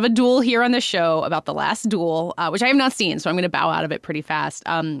perhaps have a duel here on the show about The Last Duel, which I have not seen, so I'm going to bow out of it pretty fast.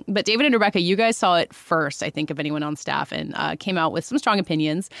 But David and Rebecca, you guys saw it first, I think, of anyone on staff, and came out with some strong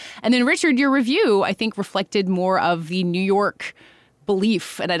opinions. And then, Richard, your review, I think, reflected more of the New York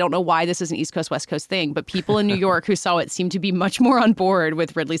belief, and I don't know why this is an East Coast, West Coast thing, but people in New York who saw it seemed to be much more on board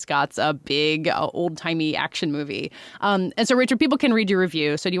with Ridley Scott's big, old-timey action movie. And so, Richard, people can read your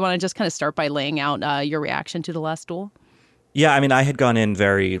review. So do you want to just kind of start by laying out your reaction to The Last Duel? Yeah, I mean, I had gone in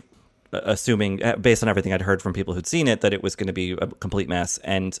very assuming, based on everything I'd heard from people who'd seen it, that it was going to be a complete mess.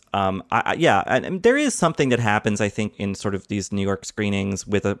 And and there is something that happens, I think, in sort of these New York screenings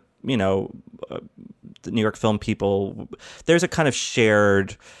with the New York film people. There's a kind of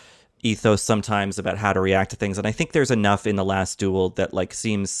shared ethos sometimes about how to react to things. And I think there's enough in The Last Duel that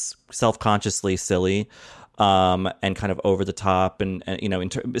seems self-consciously silly and kind of over the top, and you know,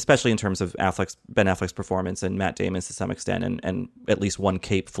 especially in terms of Ben Affleck's performance and Matt Damon's to some extent, and at least one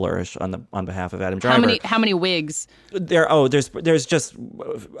cape flourish on behalf of Adam Driver. How many wigs? There's just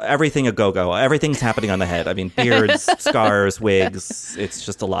everything a go-go. Everything's happening on the head. I mean, beards, scars, wigs. It's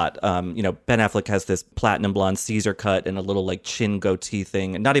just a lot. You know, Ben Affleck has this platinum blonde Caesar cut and a little like chin goatee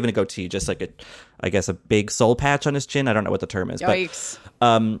thing, and not even a goatee, just like a big soul patch on his chin. I don't know what the term is. Yikes.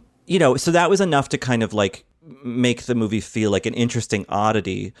 But you know, so that was enough to kind of like make the movie feel like an interesting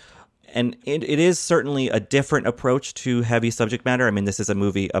oddity. And it is certainly a different approach to heavy subject matter. I mean, this is a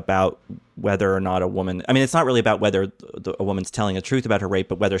movie about whether or not a woman... I mean, it's not really about whether a woman's telling the truth about her rape,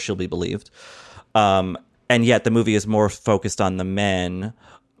 but whether she'll be believed. And yet the movie is more focused on the men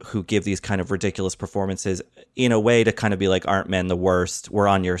who give these kind of ridiculous performances in a way to kind of be like, aren't men the worst? We're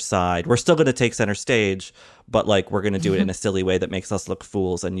on your side. We're still going to take center stage, but like we're going to do it in a silly way that makes us look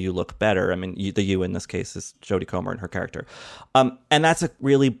fools and you look better. I mean, you in this case is Jodie Comer and her character. And that's a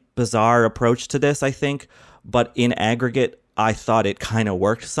really bizarre approach to this, I think. But in aggregate, I thought it kind of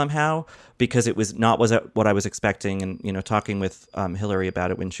worked somehow because it was not what I was expecting. And, you know, talking with Hillary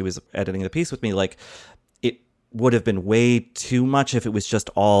about it when she was editing the piece with me, like, would have been way too much if it was just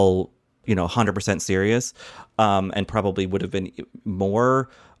all, you know, 100% serious, and probably would have been more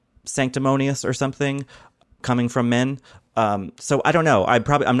sanctimonious or something coming from men. So I don't know.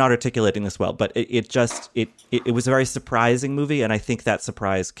 I'm not articulating this well, but it was a very surprising movie, and I think that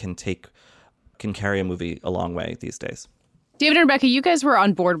surprise can carry a movie a long way these days. David and Rebecca, you guys were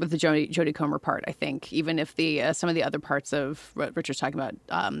on board with the Jodie Comer part, I think, even if some of the other parts of what Richard's talking about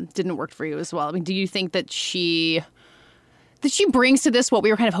didn't work for you as well. I mean, do you think that she brings to this what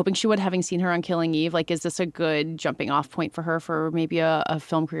we were kind of hoping she would, having seen her on Killing Eve? Like, is this a good jumping off point for her for maybe a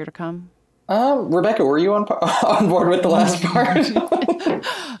film career to come? Rebecca, were you on board with the last part?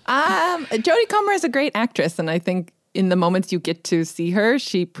 Jodie Comer is a great actress, and I think in the moments you get to see her,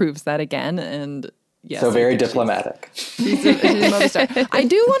 she proves that again, and... Yes, so very diplomatic. She's a movie star. I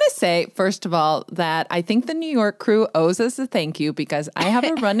do want to say, first of all, that I think the New York crew owes us a thank you because I have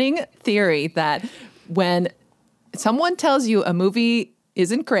a running theory that when someone tells you a movie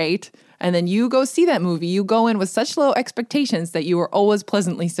isn't great and then you go see that movie, you go in with such low expectations that you are always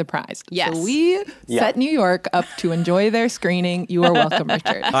pleasantly surprised. Yes. So we set New York up to enjoy their screening. You are welcome,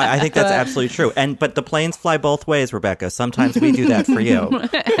 Richard. I think that's absolutely true. But the planes fly both ways, Rebecca. Sometimes we do that for you.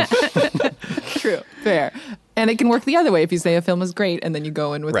 True. Fair. And it can work the other way if you say a film is great and then you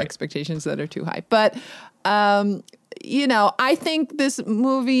go in with expectations that are too high. But, you know, I think this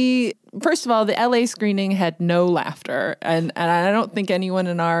movie, first of all, the LA screening had no laughter. And I don't think anyone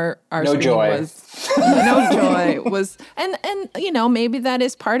in our no screening joy. And, you know, maybe that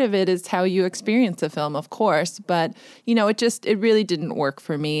is part of it is how you experience a film, of course. But, you know, it really didn't work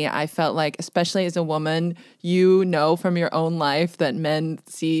for me. I felt like, especially as a woman, you know from your own life that men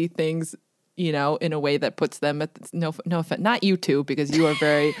see things, you know, in a way that puts them at no offense, not you two, because you are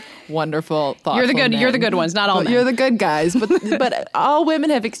very wonderful, thoughtful. You're the good ones, not all men. You're the good guys, but all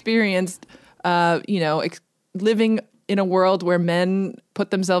women have experienced, you know, living in a world where men put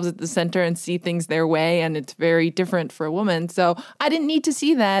themselves at the center and see things their way, and it's very different for a woman. So I didn't need to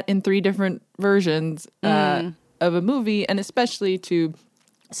see that in 3 different versions of a movie, and especially to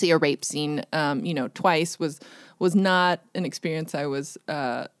see a rape scene, you know, twice was not an experience I was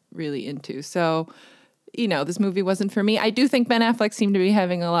really into. So, you know, this movie wasn't for me. I do think Ben Affleck seemed to be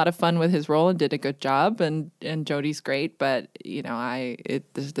having a lot of fun with his role and did a good job, and Jodie's great, but you know,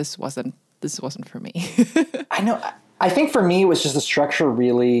 this wasn't for me. I know. I think for me, it was just the structure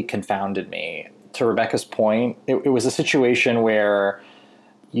really confounded me. To Rebecca's point, it was a situation where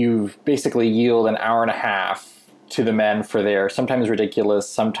you basically yield an hour and a half to the men for their sometimes ridiculous,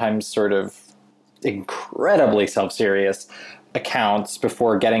 sometimes sort of incredibly self-serious accounts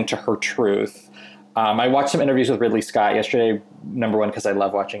before getting to her truth. I watched some interviews with Ridley Scott yesterday, number one, because I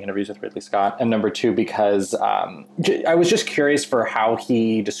love watching interviews with Ridley Scott, and number two, because I was just curious for how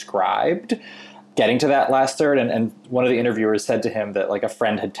he described getting to that last third. And one of the interviewers said to him that like a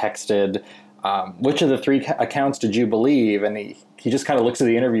friend had texted, which of the 3 accounts did you believe? And he just kind of looks at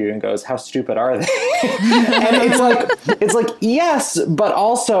the interview and goes, how stupid are they? And it's like, yes, but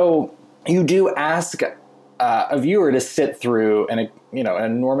also you do ask a viewer to sit through an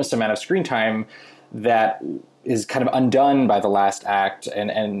enormous amount of screen time that is kind of undone by the last act.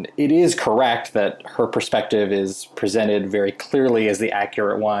 And it is correct that her perspective is presented very clearly as the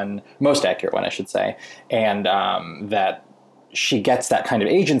accurate one, most accurate one, I should say. And that she gets that kind of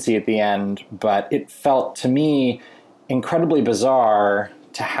agency at the end. But it felt to me incredibly bizarre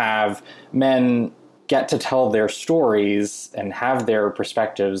to have men get to tell their stories and have their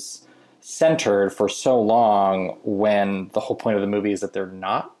perspectives centered for so long when the whole point of the movie is that they're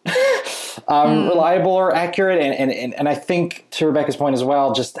not reliable or accurate. And I think, to Rebecca's point as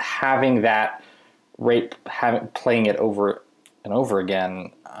well, just having that rape, playing it over and over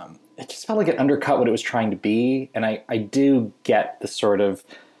again, it just felt like it undercut what it was trying to be. And I do get the sort of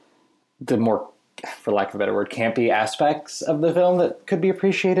the more, for lack of a better word, campy aspects of the film that could be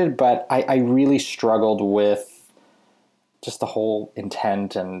appreciated. But I really struggled with just the whole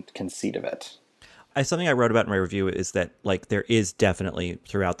intent and conceit of it. Something I wrote about in my review is that, like, there is definitely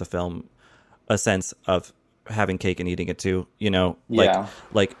throughout the film a sense of having cake and eating it too, you know?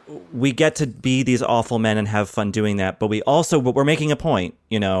 Like we get to be these awful men and have fun doing that, but we're making a point,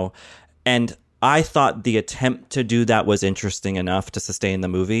 you know? And I thought the attempt to do that was interesting enough to sustain the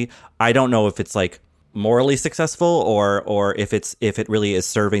movie. I don't know if it's like morally successful or if it really is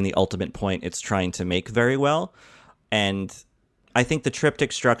serving the ultimate point it's trying to make very well. And I think the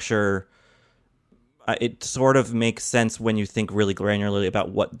triptych structure, it sort of makes sense when you think really granularly about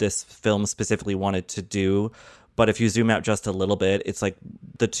what this film specifically wanted to do. But if you zoom out just a little bit, it's like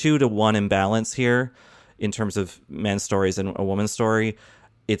the 2-to-1 imbalance here in terms of men's stories and a woman's story.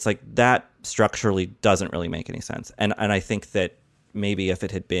 It's like that structurally doesn't really make any sense. And I think that maybe if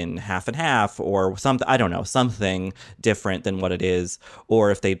it had been half and half or something, I don't know, something different than what it is,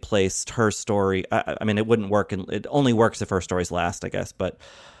 or if they placed her story, I mean, it wouldn't work. And it only works if her story's last, I guess. But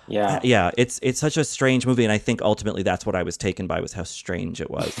yeah, it's such a strange movie. And I think ultimately that's what I was taken by, was how strange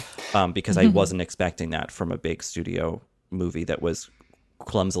it was, because I wasn't expecting that from a big studio movie that was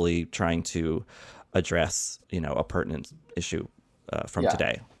clumsily trying to address, you know, a pertinent issue from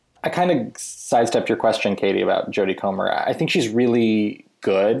today. I kind of sidestepped your question, Katie, about Jodie Comer. I think she's really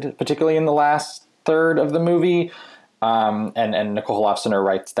good, particularly in the last third of the movie. And Nicole Holofcener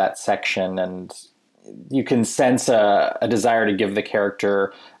writes that section, and you can sense a desire to give the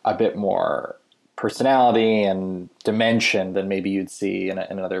character a bit more personality and dimension than maybe you'd see in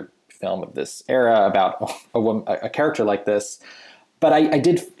another film of this era about a character like this. But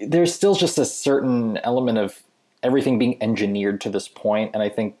there's still just a certain element of everything being engineered to this point, and I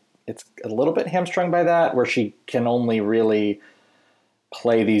think it's a little bit hamstrung by that, where she can only really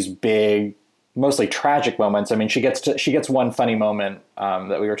play these big, mostly tragic moments. I mean, she gets one funny moment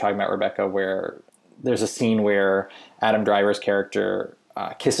that we were talking about, Rebecca, where there's a scene where Adam Driver's character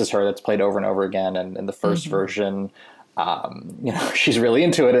kisses her that's played over and over again, and in the first version, you know, she's really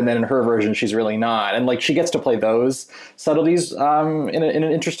into it, and then in her version, she's really not. And like, she gets to play those subtleties in an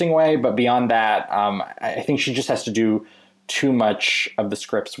interesting way, but beyond that, I think she just has to do too much of the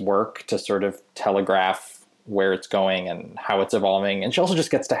script's work to sort of telegraph where it's going and how it's evolving. And she also just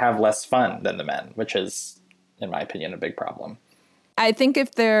gets to have less fun than the men, which is, in my opinion, a big problem. I think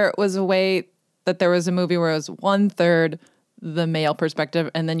if there was a way that there was a movie where it was 1/3 the male perspective,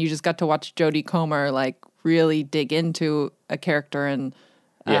 and then you just got to watch Jodie Comer like really dig into a character, and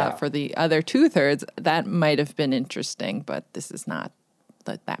for the other 2/3, that might have been interesting, but this is not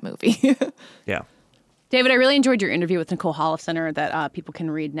that movie. Yeah. David, I really enjoyed your interview with Nicole Holofcener that people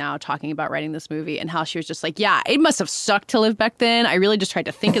can read now, talking about writing this movie and how she was just like, yeah, it must have sucked to live back then. I really just tried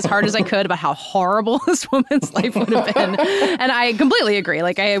to think as hard as I could about how horrible this woman's life would have been. And I completely agree.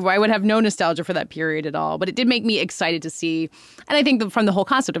 Like, I would have no nostalgia for that period at all. But it did make me excited to see. And I think from the whole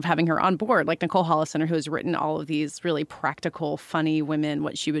concept of having her on board, like Nicole Holofcener, who has written all of these really practical, funny women,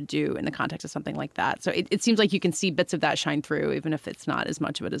 what she would do in the context of something like that. So it seems like you can see bits of that shine through, even if it's not as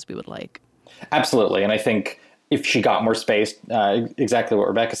much of it as we would like. Absolutely. And I think if she got more space, exactly what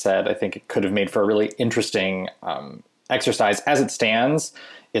Rebecca said, I think it could have made for a really interesting exercise. As it stands,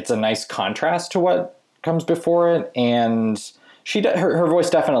 it's a nice contrast to what comes before it. And her voice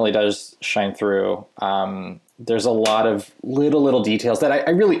definitely does shine through. There's a lot of little details that I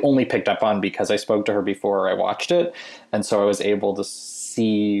really only picked up on because I spoke to her before I watched it. And so I was able to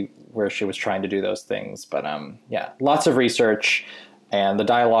see where she was trying to do those things. But yeah, lots of research. And the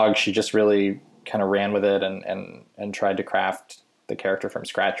dialogue, she just really kind of ran with it and tried to craft the character from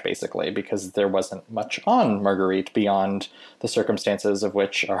scratch, basically, because there wasn't much on Marguerite beyond the circumstances of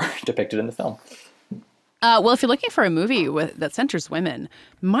which are depicted in the film. Well, if you're looking for a movie that centers women,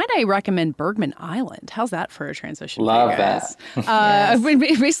 might I recommend Bergman Island? How's that for a transition? Love that. Yes.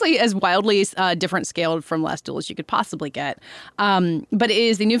 Basically as wildly different scaled from Last Duel as you could possibly get. But it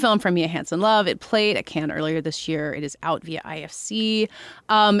is the new film from Mia Hansen-Løve. It played at Cannes earlier this year. It is out via IFC.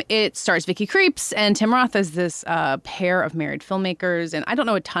 It stars Vicky Krieps and Tim Roth as this pair of married filmmakers. And I don't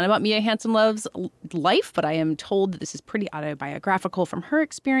know a ton about Mia Hansen-Løve's life, but I am told that this is pretty autobiographical from her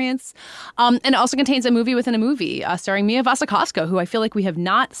experience. And it also contains a movie within a movie starring Mia Wasikowska, who I feel like we have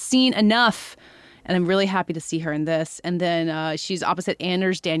not seen enough And I'm really happy to see her in this. And then she's opposite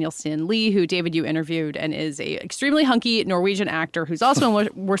Anders Danielsen Lee, who, David, you interviewed, and is a extremely hunky Norwegian actor who's also a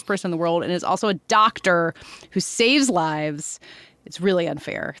worst person in the world and is also a doctor who saves lives. It's really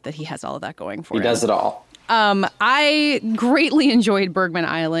unfair that he has all of that going for him. He does it all. I greatly enjoyed Bergman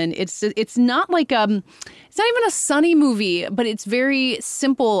Island. It's not like it's not even a sunny movie, but it's very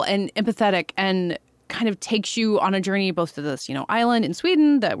simple and empathetic and kind of takes you on a journey both to this, island in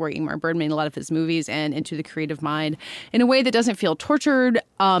Sweden where Ingmar Bergman made a lot of his movies and into the creative mind in a way that doesn't feel tortured,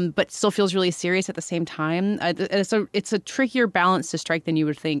 but still feels really serious at the same time. It's a trickier balance to strike than you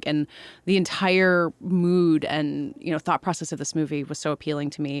would think, and the entire mood and thought process of this movie was so appealing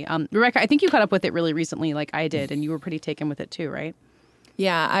to me. Rebecca, I think you caught up with it really recently, like I did, and you were pretty taken with it too, right?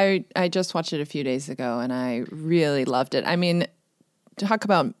 Yeah, I just watched it a few days ago, and I really loved it. I mean, talk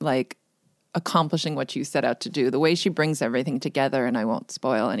about like accomplishing what you set out to do. The way she brings everything together, and I won't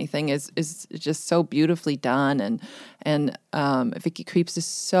spoil anything, is just so beautifully done. And Vicky Krieps is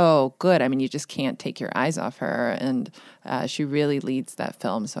so good. I mean, you just can't take your eyes off her, and she really leads that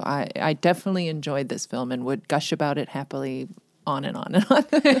film. So I definitely enjoyed this film and would gush about it happily on and on and on.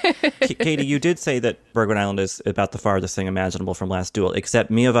 Katie, you did say that Bergman Island is about the farthest thing imaginable from Last Duel, except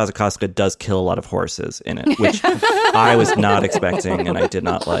Mia Wasikowska does kill a lot of horses in it, which I was not expecting and I did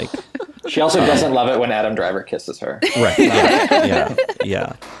not like. She also doesn't love it when Adam Driver kisses her. Right.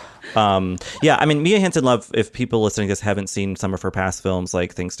 Yeah. I mean, Mia Hansen-Løve, if people listening to this haven't seen some of her past films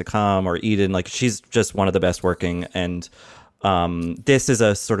like Things to Come or Eden, like she's just one of the best working. And this is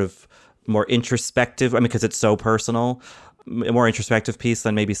a sort of more introspective, because it's so personal, a more introspective piece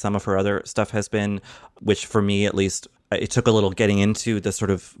than maybe some of her other stuff has been, which for me at least, it took a little getting into the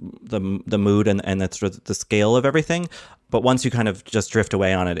sort of the mood and the sort of the scale of everything. But once you kind of just drift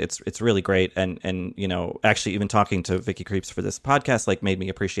away on it, it's really great. And actually even talking to Vicky Krieps for this podcast, like made me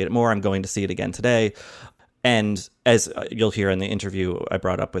appreciate it more. I'm going to see it again today. And as you'll hear in the interview I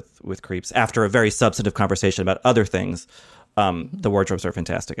brought up with Krieps, after a very substantive conversation about other things, the wardrobes are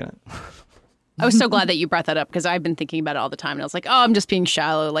fantastic in it. I was so glad that you brought that up because I've been thinking about it all the time. And I was like, oh, I'm just being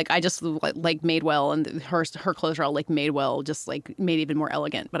shallow. Like, I just like Madewell, and her clothes are all like Madewell, just like made even more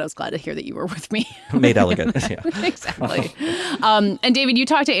elegant. But I was glad to hear that you were with me. Made elegant, yeah. Exactly. And David, you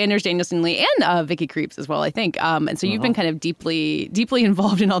talked to Anders Danielsen Lee and Vicky Krieps as well, I think. And so you've been kind of deeply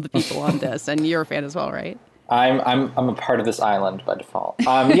involved in all the people on this, and you're a fan as well, right? I'm a part of this island by default.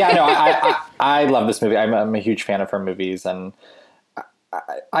 I love this movie. I'm a huge fan of her movies, and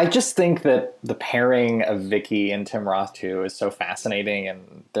I just think that the pairing of Vicky and Tim Roth too is so fascinating,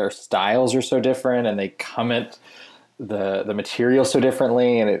 and their styles are so different, and they come at the material so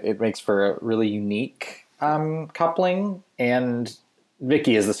differently, and it makes for a really unique coupling. And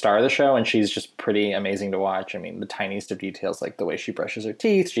Vicky is the star of the show, and she's just pretty amazing to watch. I mean, the tiniest of details, like the way she brushes her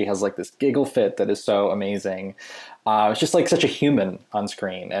teeth. She has like this giggle fit that is so amazing. It's just like such a human on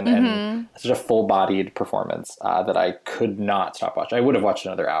screen and such a full-bodied performance that I could not stop watching. I would have watched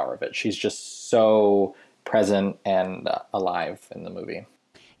another hour of it. She's just so present and alive in the movie.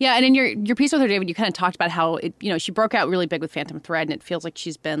 Yeah, and in your piece with her, David, you kind of talked about how she broke out really big with Phantom Thread, and it feels like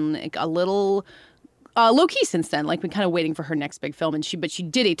she's been like a little low-key since then, like we're kind of waiting for her next big film. But she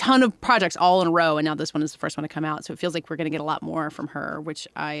did a ton of projects all in a row, and now this one is the first one to come out. So it feels like we're going to get a lot more from her, which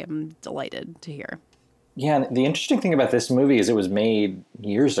I am delighted to hear. Yeah, and the interesting thing about this movie is it was made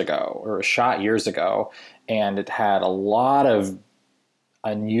years ago, or shot years ago, and it had a lot of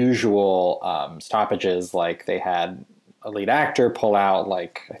unusual stoppages. Like they had a lead actor pull out,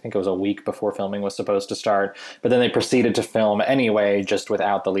 like I think it was a week before filming was supposed to start, but then they proceeded to film anyway, just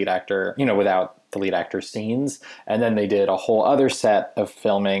without the lead actor, without the lead actor's scenes. And then they did a whole other set of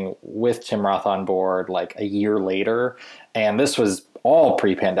filming with Tim Roth on board like a year later. And this was all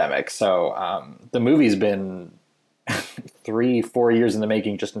pre-pandemic. So the movie's been 3-4 years in the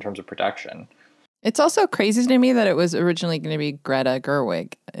making just in terms of production. It's also crazy to me that it was originally going to be Greta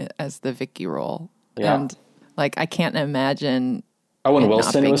Gerwig as the Vicky role. Yeah. And like, I can't imagine. Owen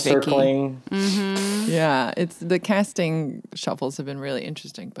Wilson was Vicky. circling. Mm-hmm. Yeah, the casting shuffles have been really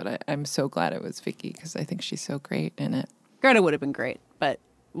interesting, but I'm so glad it was Vicky because I think she's so great in it. Greta would have been great, but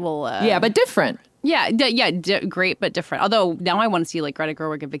we'll... yeah, but different. Yeah, great, but different. Although now I want to see like Greta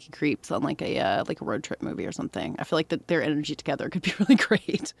Gerwig and Vicky Krieps on like a road trip movie or something. I feel like their energy together could be really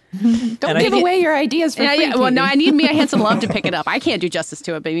great. Don't give away your ideas for free. Yeah. Well, no, I need Mia Hansen-Løve to pick it up. I can't do justice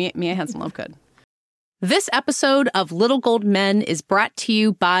to it, but Mia Hansen-Løve could. This episode of Little Gold Men is brought to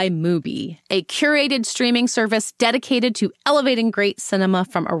you by Mubi, a curated streaming service dedicated to elevating great cinema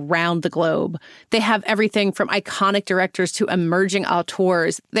from around the globe. They have everything from iconic directors to emerging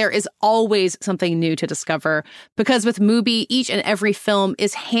auteurs. There is always something new to discover, because with Mubi, each and every film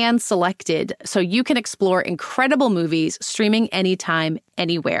is hand-selected, so you can explore incredible movies streaming anytime,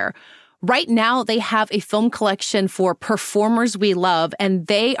 anywhere. Right now, they have a film collection for performers we love, and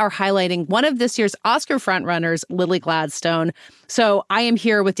they are highlighting one of this year's Oscar frontrunners, Lily Gladstone. So I am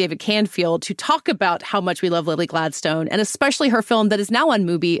here with David Canfield to talk about how much we love Lily Gladstone, and especially her film that is now on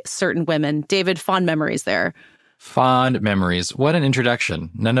Mubi, Certain Women. David, fond memories there. Fond memories. What an introduction.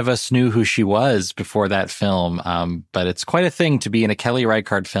 None of us knew who she was before that film, but it's quite a thing to be in a Kelly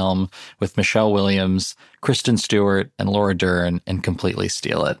Reichardt film with Michelle Williams, Kristen Stewart, and Laura Dern and completely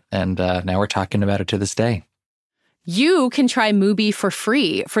steal it. And now we're talking about it to this day. You can try Mubi for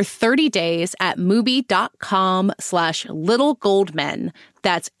free for 30 days at Mubi.com/littlegoldmen.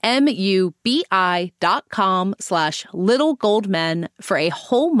 That's MUBI.com/littlegoldmen for a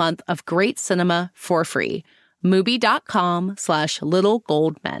whole month of great cinema for free.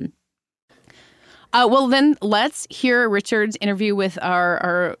 Mubi.com/littlegoldmen. Well, then let's hear Richard's interview with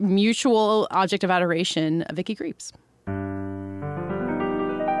our mutual object of adoration, Vicky Krieps.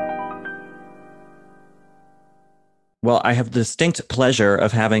 Well, I have the distinct pleasure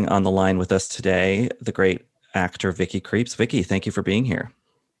of having on the line with us today the great actor Vicky Krieps. Vicky, thank you for being here.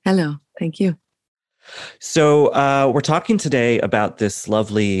 Hello, thank you. So we're talking today about this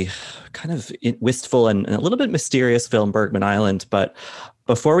lovely, kind of wistful and a little bit mysterious film, Bergman Island. But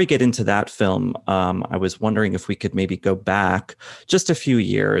before we get into that film, I was wondering if we could maybe go back just a few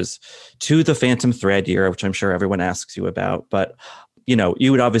years to the Phantom Thread year, which I'm sure everyone asks you about. But, you know,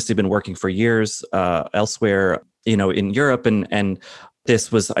 you had obviously been working for years elsewhere, you know, in Europe. And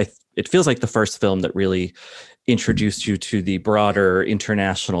this was, it feels like the first film that really introduced you to the broader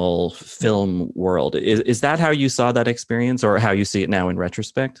international film world. Is that how you saw that experience, or how you see it now in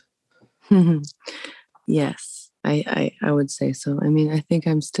retrospect? Yes, I would say so. I mean, I think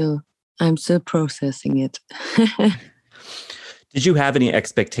I'm still processing it. Did you have any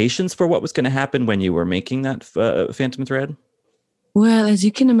expectations for what was going to happen when you were making that Phantom Thread? Well, as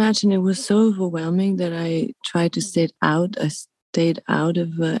you can imagine, it was so overwhelming that I tried to stay out. I stayed out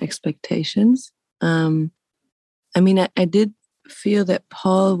of expectations. I mean, I did feel that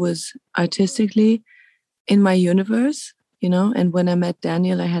Paul was artistically in my universe, you know, and when I met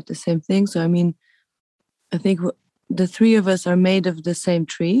Daniel, I had the same thing. So, I mean, I think the three of us are made of the same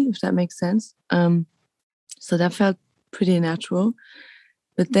tree, if that makes sense. So that felt pretty natural.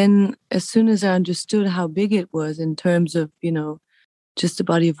 But then as soon as I understood how big it was in terms of, you know, just the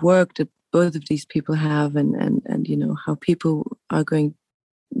body of work that both of these people have and you know, how people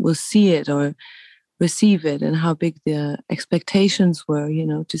will see it or receive it, and how big the expectations were, you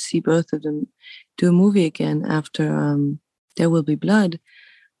know, to see both of them do a movie again after There Will Be Blood.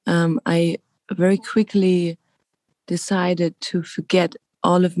 I very quickly decided to forget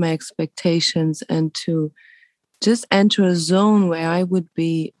all of my expectations and to just enter a zone where I would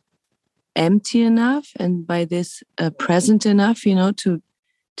be empty enough, and by this present enough, you know, to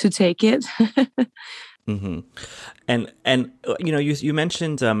take it. Mm-hmm. And you know, you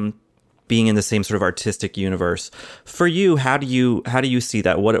mentioned being in the same sort of artistic universe. For you, how do you see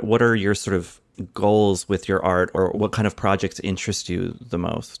that? What are your sort of goals with your art, or what kind of projects interest you the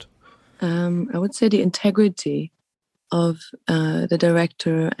most? I would say the integrity of the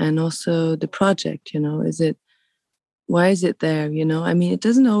director and also the project. You know, why is it there? You know, I mean, it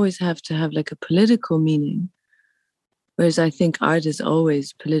doesn't always have to have like a political meaning, whereas I think art is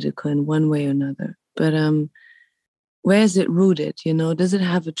always political in one way or another. But where is it rooted? You know, does it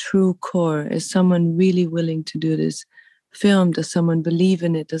have a true core? Is someone really willing to do this film? Does someone believe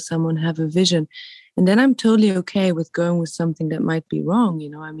in it? Does someone have a vision? And then I'm totally okay with going with something that might be wrong. You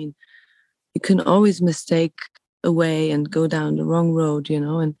know, I mean, you can always mistake a way and go down the wrong road, you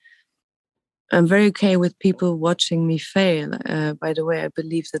know, and I'm very okay with people watching me fail. By the way, I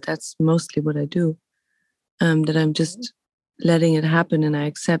believe that that's mostly what I do, that I'm just letting it happen, and I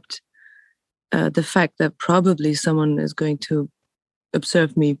accept the fact that probably someone is going to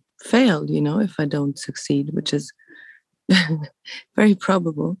observe me fail, you know, if I don't succeed, which is very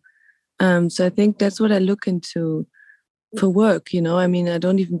probable. So I think that's what I look into for work, you know. I mean, I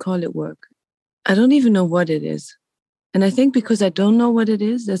don't even call it work. I don't even know what it is. And I think because I don't know what it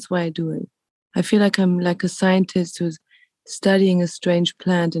is, that's why I do it. I feel like I'm like a scientist who's studying a strange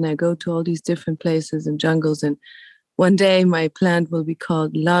plant, and I go to all these different places and jungles, and one day my plant will be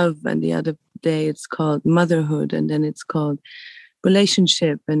called love, and the other day it's called motherhood, and then it's called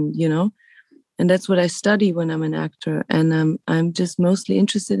relationship, and you know, And that's what I study when I'm an actor. And I'm just mostly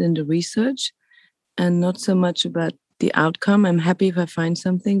interested in the research and not so much about the outcome. I'm happy if I find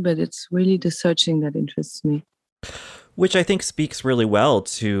something, but it's really the searching that interests me. Which I think speaks really well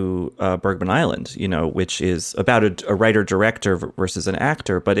to Bergman Island, which is about a writer-director versus an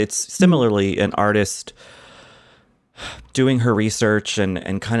actor, but it's similarly an artist doing her research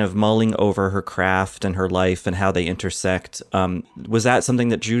and kind of mulling over her craft and her life and how they intersect. Was that something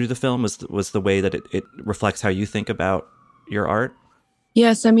that drew to the film? Was the way that it reflects how you think about your art?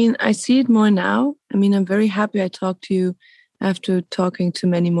 Yes, I mean, I see it more now. I mean, I'm very happy I talked to you after talking to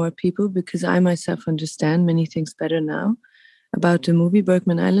many more people, because I myself understand many things better now about the movie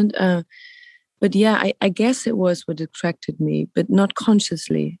Bergman Island. But yeah, I guess it was what attracted me, but not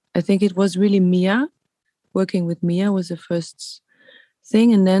consciously. I think it was really Mia. Working with Mia was the first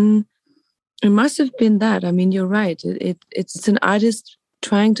thing. And then it must have been that. I mean, you're right. It's an artist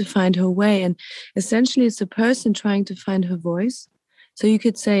trying to find her way. And essentially, it's a person trying to find her voice. So you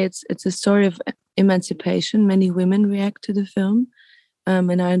could say it's a story of emancipation. Many women react to the film,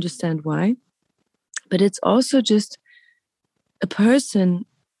 and I understand why. But it's also just a person,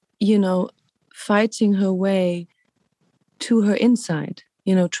 fighting her way to her inside,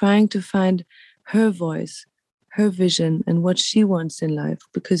 trying to find her voice, her vision, and what she wants in life.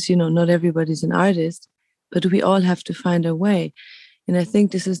 Because, not everybody's an artist, but we all have to find our way. And I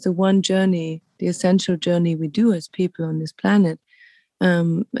think this is the one journey, the essential journey we do as people on this planet.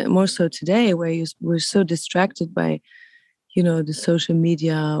 More so today, where we're so distracted by, the social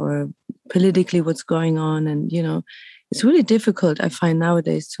media or politically what's going on. And, it's really difficult, I find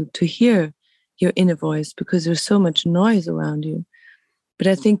nowadays, to hear your inner voice, because there's so much noise around you. But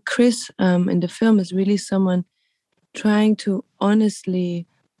I think Chris in the film is really someone trying to honestly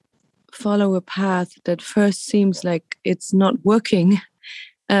follow a path that first seems like it's not working.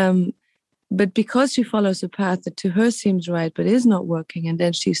 But because she follows a path that to her seems right, but is not working, and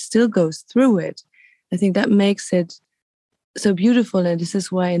then she still goes through it, I think that makes it so beautiful. And this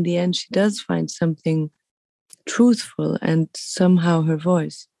is why in the end she does find something truthful and somehow her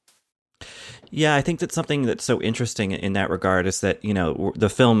voice. Yeah, I think that's something that's so interesting in that regard is that, the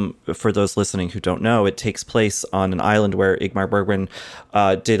film, for those listening who don't know, it takes place on an island where Ingmar Bergman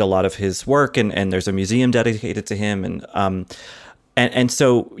did a lot of his work, and there's a museum dedicated to him. And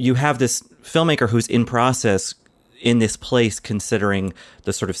so you have this filmmaker who's in process in this place, considering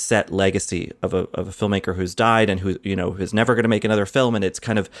the sort of set legacy of a filmmaker who's died and who, who's never going to make another film. And it's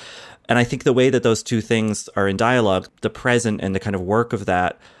kind of, and I think the way that those two things are in dialogue, the present and the kind of work of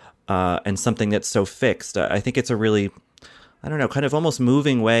that, and something that's so fixed, I think it's a really, I don't know, kind of almost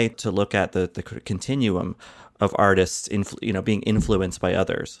moving way to look at the continuum of artists, being influenced by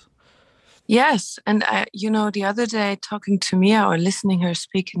others. Yes. And, the other day talking to Mia or listening her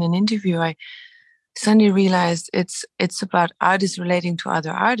speak in an interview, I suddenly realized it's about artists relating to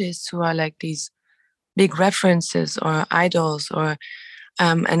other artists who are like these big references or idols, or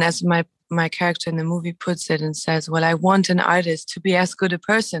and as my character in the movie puts it and says, well, I want an artist to be as good a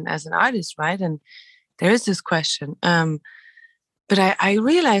person as an artist, right? And there is this question. But I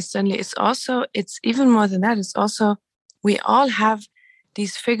realized suddenly it's even more than that. It's also, we all have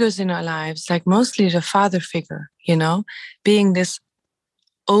these figures in our lives, like mostly the father figure, being this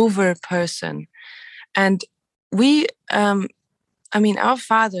over person. And we, our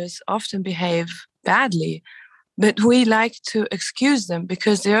fathers often behave badly, but we like to excuse them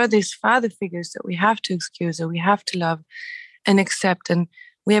because there are these father figures that we have to excuse or we have to love and accept. And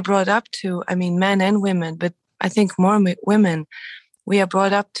we are brought up to, men and women, but I think more women, we are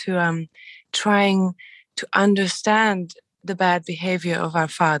brought up to trying to understand the bad behavior of our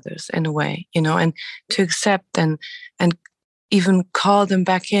fathers in a way, and to accept and even call them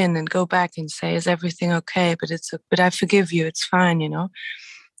back in and go back and say, is everything okay? But I forgive you. It's fine,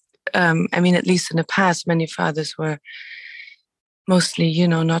 at least in the past, many fathers were mostly,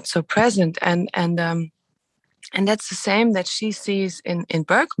 not so present. And that's the same that she sees in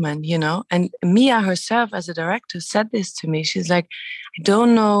Bergman, and Mia herself as a director said this to me. She's like, I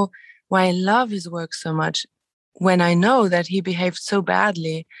don't know why I love his work so much when I know that he behaved so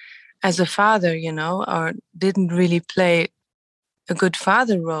badly as a father, or didn't really play a good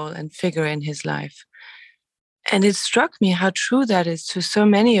father role and figure in his life. And it struck me how true that is to so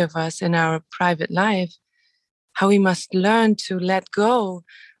many of us in our private life, how we must learn to let go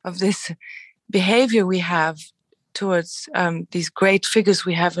of this behavior we have towards these great figures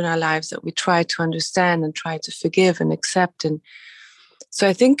we have in our lives that we try to understand and try to forgive and accept. And so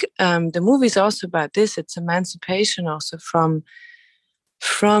I think the movie is also about this. It's emancipation also from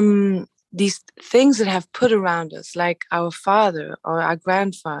these things that have put around us, like our father or our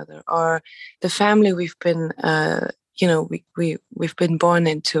grandfather or the family we've been, we've been born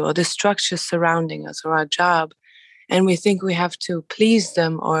into, or the structures surrounding us, or our job, and we think we have to please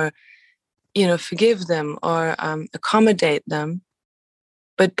them or, forgive them or accommodate them.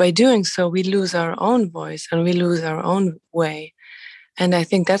 But by doing so, we lose our own voice and we lose our own way. And I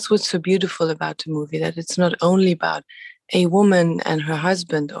think that's what's so beautiful about the movie, that it's not only about a woman and her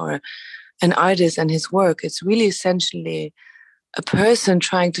husband or an artist and his work. It's really essentially a person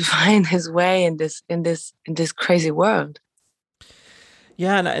trying to find his way in this crazy world.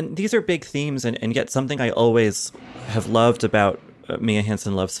 Yeah, and these are big themes, and yet something I always have loved about Mia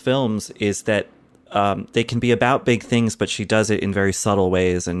Hansen-Løv's films is that they can be about big things, but she does it in very subtle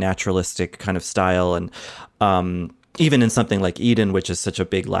ways and naturalistic kind of style. And even in something like Eden, which is such a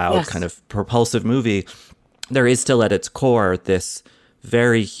big, loud, kind of propulsive movie, there is still at its core this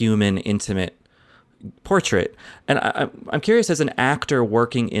very human, intimate portrait. And I'm curious, as an actor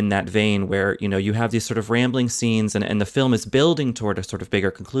working in that vein where, you have these sort of rambling scenes and the film is building toward a sort of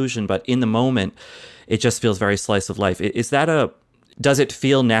bigger conclusion, but in the moment, it just feels very slice of life. Does it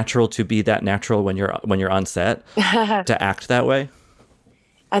feel natural to be that natural when you're on set to act that way?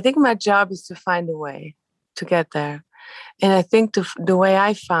 I think my job is to find a way to get there. And I think the way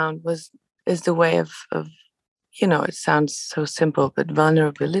I found is the way of it sounds so simple, but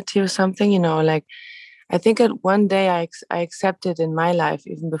vulnerability or something, like I think that one day I accepted in my life,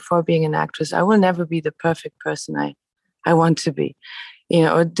 even before being an actress, I will never be the perfect person I want to be,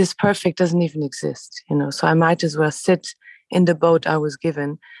 or this perfect doesn't even exist, so I might as well sit in the boat I was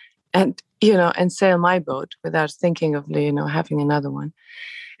given and, and sail my boat without thinking of, having another one.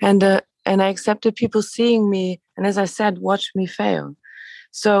 And I accepted people seeing me, and as I said, watch me fail.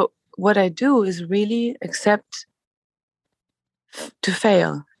 So what I do is really accept to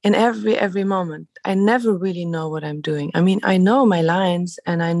fail in every moment. I never really know what I'm doing. I mean, I know my lines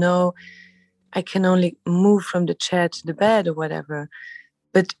and I know I can only move from the chair to the bed or whatever.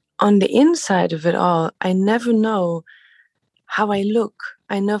 But on the inside of it all, I never know how I look.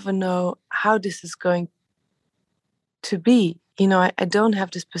 I never know how this is going to be. I don't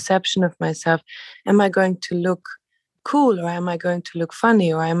have this perception of myself. Am I going to look cool, or am I going to look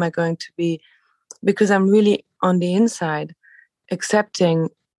funny, or am I going to be, because I'm really on the inside accepting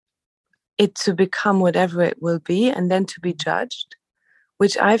it to become whatever it will be and then to be judged,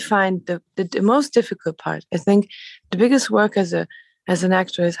 which I find the most difficult part. I think the biggest work as an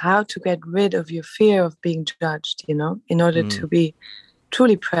actor is how to get rid of your fear of being judged, in order to be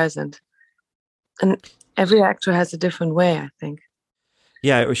truly present. And every actor has a different way, I think.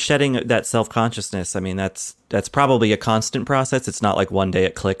 Yeah, it was shedding that self-consciousness. I mean, that's probably a constant process. It's not like one day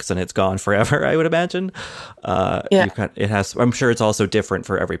it clicks and it's gone forever, I would imagine. It has. I'm sure it's also different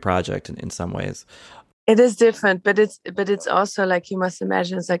for every project in some ways. It is different, but it's also like, you must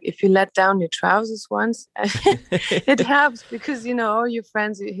imagine, it's like if you let down your trousers once, it helps because, all your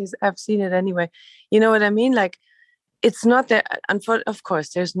friends have seen it anyway. You know what I mean? Like, it's not that, of course,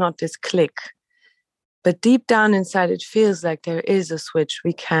 there's not this click. But deep down inside, it feels like there is a switch.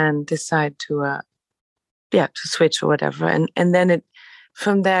 We can decide to switch or whatever. And then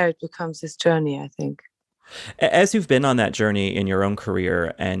from there, it becomes this journey, I think. As you've been on that journey in your own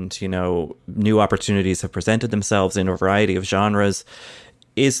career and, new opportunities have presented themselves in a variety of genres,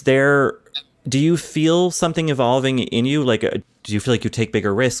 do you feel something evolving in you? Like, do you feel like you take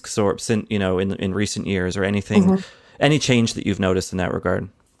bigger risks or, in recent years or anything, any change that you've noticed in that regard?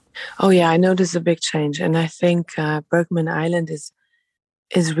 Oh yeah, I noticed a big change, and I think Bergman Island is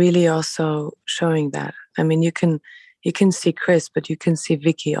really also showing that. I mean, you can see Chris, but you can see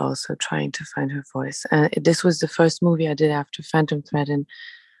Vicky also trying to find her voice. This was the first movie I did after Phantom Thread, and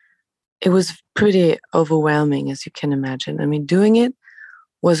it was pretty overwhelming, as you can imagine. I mean, doing it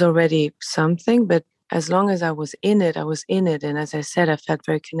was already something, but as long as I was in it, and as I said, I felt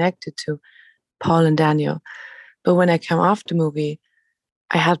very connected to Paul and Daniel. But when I came off the movie,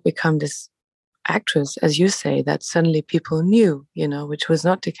 I had become this actress, as you say, that suddenly people knew, which was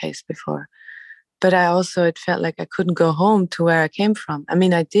not the case before. But it felt like I couldn't go home to where I came from. I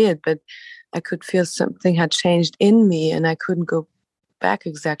mean, I did, but I could feel something had changed in me and I couldn't go back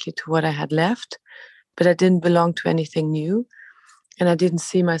exactly to what I had left. But I didn't belong to anything new. And I didn't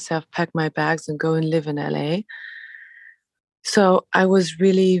see myself pack my bags and go and live in LA. So I was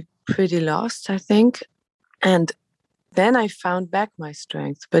really pretty lost, I think. And then I found back my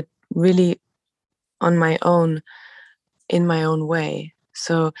strength, but really on my own, in my own way.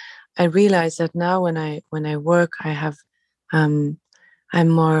 So I realize that now when I work, I have, I'm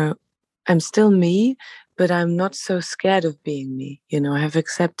still me, but I'm not so scared of being me. You know, I have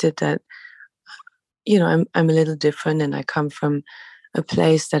accepted that, I'm a little different, and I come from a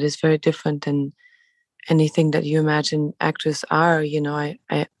place that is very different than anything that you imagine actors are. You know,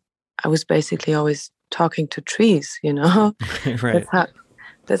 I was basically always talking to trees, Right.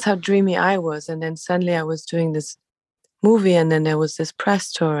 That's how dreamy I was. And then suddenly I was doing this movie, and then there was this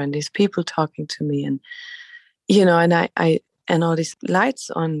press tour and these people talking to me, and and I and all these lights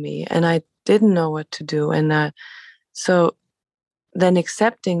on me, and I didn't know what to do. And so then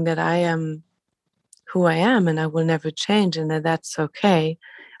accepting that I am who I am and I will never change, and that's okay,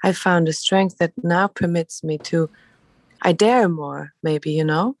 I found a strength that now permits me to, I dare more, maybe,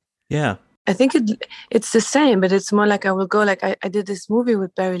 Yeah. I think it's the same, but it's more like I will go, like I did this movie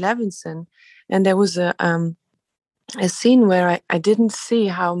with Barry Levinson, and there was a scene where I didn't see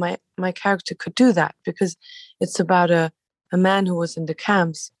how my character could do that, because it's about a man who was in the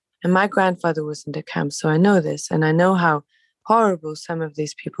camps, and my grandfather was in the camps, so I know this, and I know how horrible some of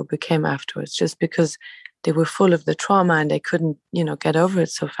these people became afterwards, just because they were full of the trauma and they couldn't, get over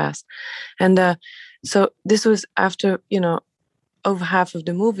it so fast. And so this was after, over half of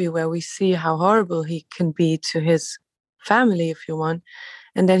the movie, where we see how horrible he can be to his family, if you want.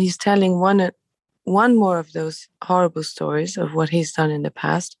 And then he's telling one more of those horrible stories of what he's done in the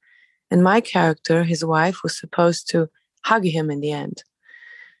past. And my character, his wife, was supposed to hug him in the end.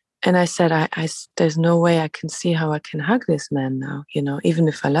 And I said, there's no way I can see how I can hug this man now, even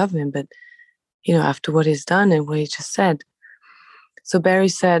if I love him. But, after what he's done and what he just said. So Barry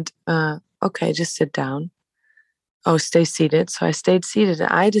said, okay, just sit down. Oh, stay seated. So I stayed seated.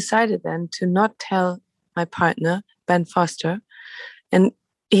 I decided then to not tell my partner, Ben Foster. And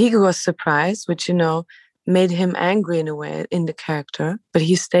he was surprised, which, made him angry in a way in the character. But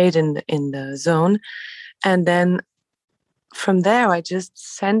he stayed in the zone. And then from there, I just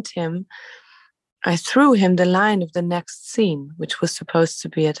I threw him the line of the next scene, which was supposed to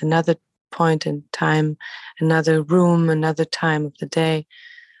be at another point in time, another room, another time of the day,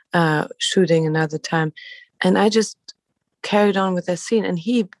 shooting another time. And I just carried on with that scene. And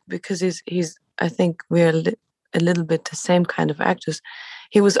he, because he's I think we're a little bit the same kind of actors,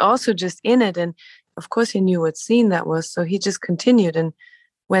 he was also just in it. And of course he knew what scene that was. So he just continued and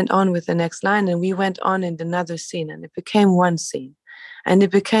went on with the next line. And we went on in another scene, and it became one scene. And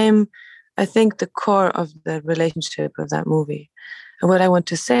it became, I think, the core of the relationship of that movie. And what I want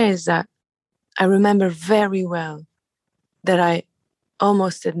to say is that I remember very well that I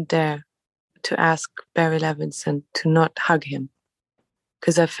almost didn't dare to ask Barry Levinson to not hug him,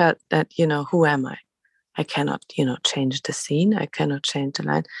 because I felt that, who am I? I cannot, change the scene. I cannot change the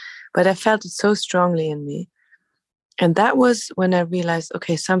line. But I felt it so strongly in me. And that was when I realized,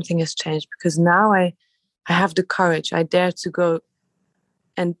 okay, something has changed, because now I have the courage. I dare to go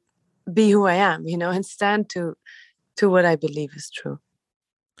and be who I am, and stand to what I believe is true.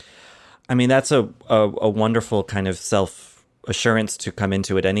 I mean, that's a wonderful kind of self-assurance to come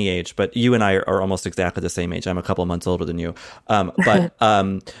into at any age. But you and I are almost exactly the same age. I'm a couple of months older than you. But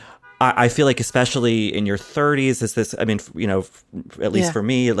I feel like, especially in your 30s, is this, I mean, at least for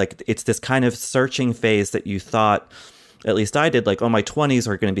me, like, it's this kind of searching phase that you thought, at least I did, like, oh, my 20s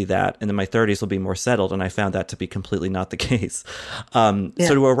are going to be that, and then my 30s will be more settled. And I found that to be completely not the case. So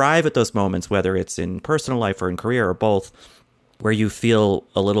to arrive at those moments, whether it's in personal life or in career or both, where you feel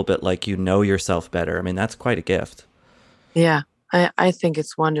a little bit like you know yourself better, I mean, that's quite a gift. Yeah, I think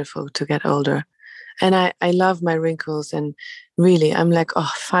it's wonderful to get older. And I love my wrinkles, and really, I'm like,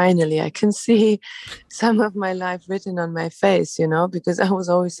 oh, finally, I can see some of my life written on my face, because I was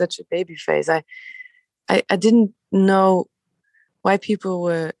always such a baby face. I didn't know why people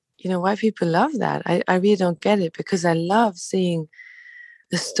were, why people love that. I really don't get it, because I love seeing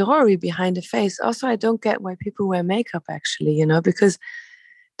the story behind the face. Also, I don't get why people wear makeup, actually, because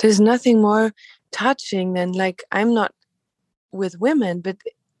there's nothing more touching than, like, I'm not with women, but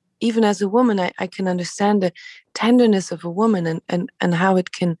even as a woman, I can understand the tenderness of a woman and how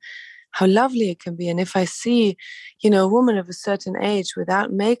lovely it can be. And if I see, a woman of a certain age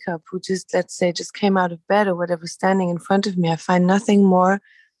without makeup, who just, let's say, just came out of bed or whatever, standing in front of me, I find nothing more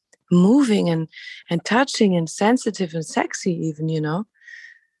moving and touching and sensitive and sexy even,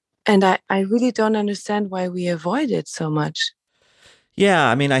 And I really don't understand why we avoid it so much. Yeah,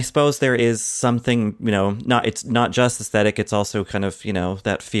 I mean, I suppose there is something, it's not just aesthetic. It's also kind of,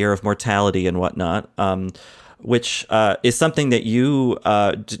 that fear of mortality and whatnot, which is something that you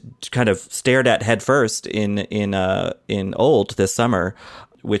kind of stared at head first in Old this summer,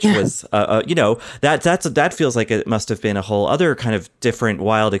 which was, that feels like it must have been a whole other kind of different,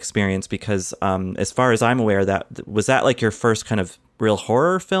 wild experience, because as far as I'm aware, that was like your first kind of real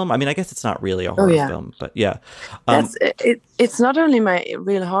horror film. I mean, I guess it's not really a horror film, but yeah. That's it. It's not only my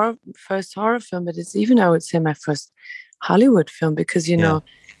real first horror film, but it's even, I would say, my first Hollywood film, because, you know,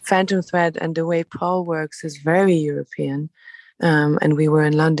 Phantom Thread and the way Paul works is very European. And we were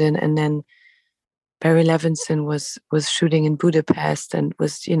in London, and then Barry Levinson was shooting in Budapest, and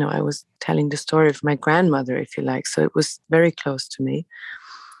was, you know, I was telling the story of my grandmother, if you like. So it was very close to me.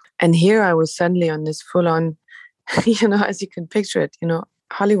 And here I was suddenly on this full-on, you know, as you can picture it, you know,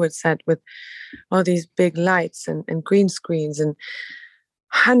 Hollywood set with all these big lights and green screens and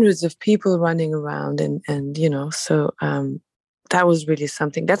hundreds of people running around. And you know, so that was really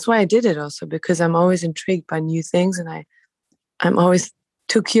something. That's why I did it also, because I'm always intrigued by new things, and I'm always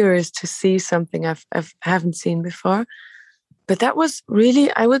too curious to see something I haven't seen before. But that was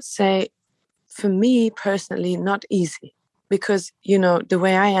really, I would say, for me personally, not easy, because, you know, the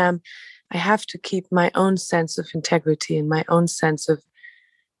way I am, I have to keep my own sense of integrity and my own sense of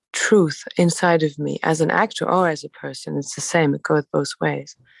truth inside of me as an actor or as a person. It's the same. It goes both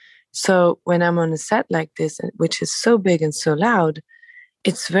ways. So when I'm on a set like this, which is so big and so loud,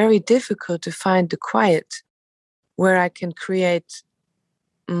 it's very difficult to find the quiet where I can create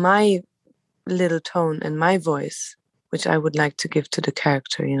my little tone and my voice, which I would like to give to the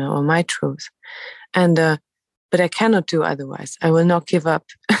character, you know, or my truth. And but I cannot do otherwise. I will not give up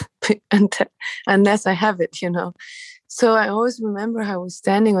unless I have it, you know. So I always remember how I was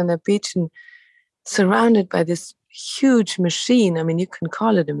standing on that beach and surrounded by this huge machine. I mean, you can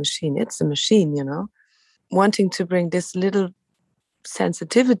call it a machine. It's a machine, you know, wanting to bring this little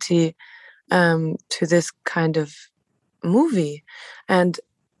sensitivity to this kind of movie. And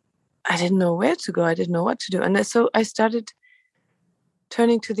I didn't know where to go. I didn't know what to do. And so I started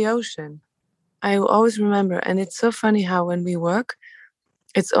turning to the ocean. I always remember, and it's so funny how when we work,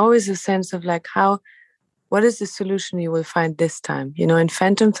 it's always a sense of like, what is the solution you will find this time? You know, in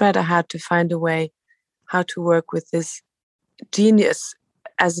Phantom Thread, I had to find a way how to work with this genius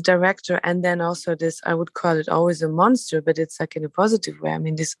as a director, and then also this, I would call it always a monster, but it's like in a positive way. I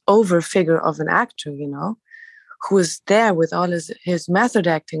mean, this over figure of an actor, you know, who is there with all his method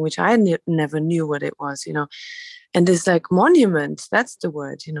acting, which I never knew what it was, you know. And this like monument, that's the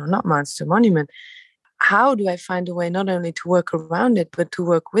word, you know, not monster, monument. How do I find a way not only to work around it, but to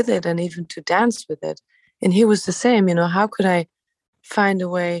work with it and even to dance with it? And he was the same, you know, how could I find a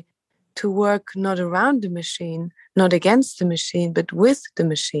way to work not around the machine, not against the machine, but with the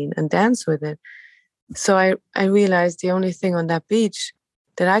machine and dance with it? So I realized the only thing on that beach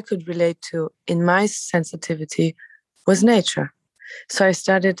that I could relate to in my sensitivity was nature. So I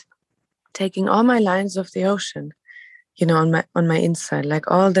started taking all my lines of the ocean, you know, on my inside,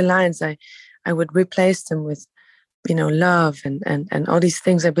 like all the lines, I would replace them with, you know, love and all these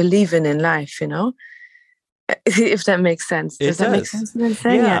things I believe in life, you know, if that makes sense. Does that make sense what I'm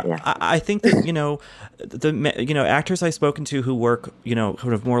saying? Yeah. I think that, you know, actors I've spoken to who work, you know,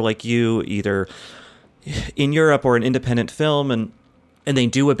 kind of more like you, either in Europe or an independent film, and they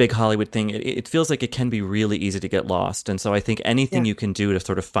do a big Hollywood thing, it feels like it can be really easy to get lost. And so I think anything you can do to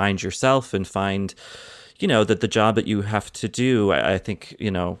sort of find yourself and find, you know, that the job that you have to do, I think,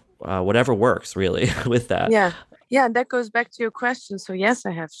 you know, whatever works really with that. Yeah, that goes back to your question. So yes,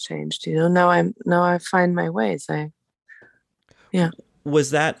 I have changed, you know, now I find my ways.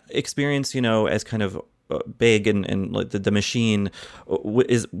 Was that experience, you know, as kind of big and like the machine,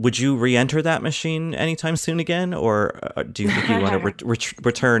 would you re-enter that machine anytime soon again, or do you think you want to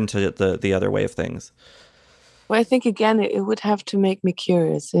return to the other way of things? Well, I think again it would have to make me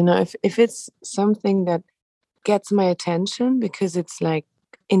curious, you know, if it's something that gets my attention because it's like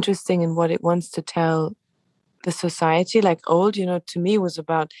interesting in what it wants to tell the society. Like Old, you know, to me was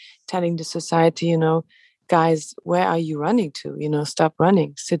about telling the society, you know, guys, where are you running to? You know, stop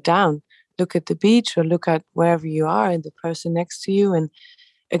running, sit down, look at the beach or look at wherever you are and the person next to you and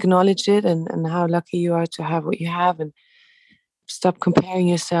acknowledge it and how lucky you are to have what you have, and stop comparing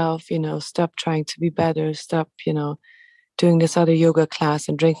yourself, you know, stop trying to be better, stop, you know, doing this other yoga class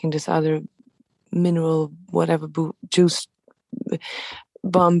and drinking this other mineral, whatever juice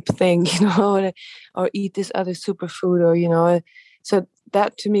bomb thing, you know, or eat this other superfood, or, you know. So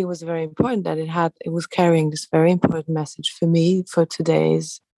that to me was very important, that it was carrying this very important message for me, for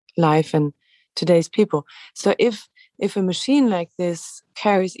today's life and today's people. So if a machine like this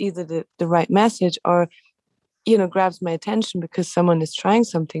carries either the right message or, you know, grabs my attention because someone is trying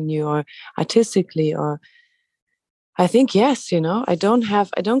something new or artistically, or I think, yes, you know, I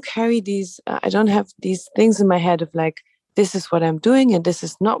don't carry these, I don't have these things in my head of like, this is what I'm doing and this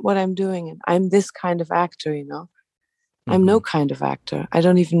is not what I'm doing. And I'm this kind of actor, you know, I'm no kind of actor. I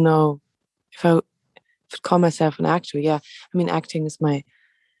don't even know if call myself an actor. Yeah, I mean, acting is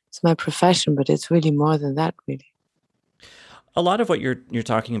it's my profession, but it's really more than that, really. A lot of what you're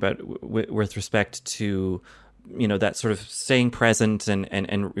talking about with respect to, that sort of staying present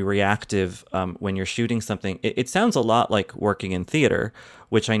and reactive when you're shooting something, it sounds a lot like working in theater,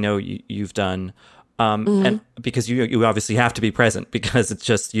 which I know you've done. And because you obviously have to be present because it's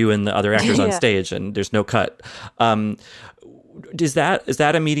just you and the other actors on stage and there's no cut. Is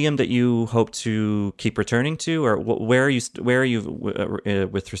that a medium that you hope to keep returning to, or where are you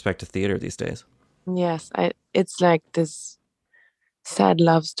with respect to theater these days? Yes, it's like this sad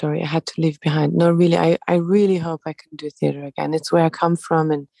love story I had to leave behind. No, really, I really hope I can do theater again. It's where I come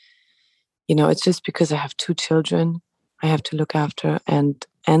from, and it's just because I have 2 children I have to look after and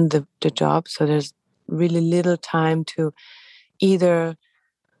the job. So there's really little time to either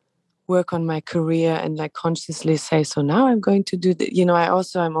work on my career and like consciously say, so now I'm going to do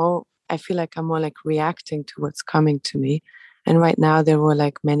I feel like I'm more like reacting to what's coming to me. And right now there were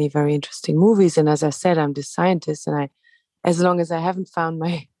like many very interesting movies. And as I said, I'm the scientist, and as long as I haven't found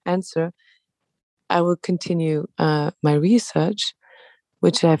my answer, I will continue my research,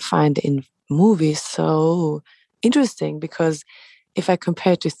 which I find in movies so interesting, because if I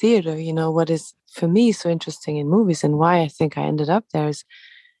compare to theater, what is for me so interesting in movies and why I think I ended up there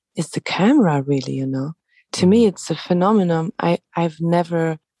is the camera, really. To me, it's a phenomenon I've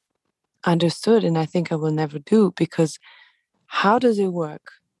never understood, and I think I will never do, because how does it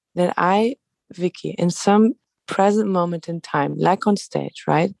work that Vicky, in some present moment in time, like on stage,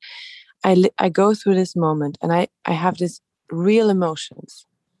 right? I go through this moment and I have this real emotions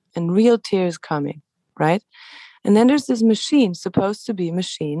and real tears coming, right? And then there's this machine, supposed to be a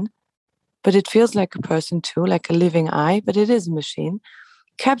machine, but it feels like a person too, like a living eye, but it is a machine,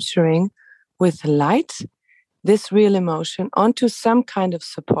 capturing with light this real emotion onto some kind of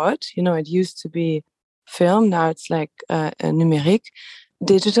support. It used to be film, now it's like a numeric,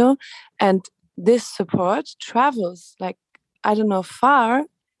 digital, and this support travels like, I don't know, far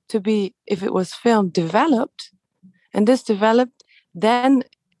to be, if it was film, developed. And this developed, then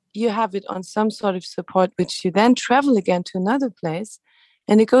you have it on some sort of support, which you then travel again to another place,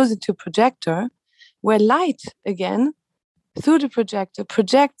 and it goes into projector, where light again through the projector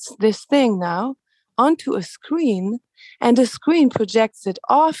projects this thing now onto a screen, and the screen projects it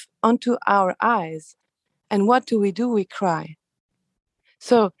off onto our eyes. And what do? We cry.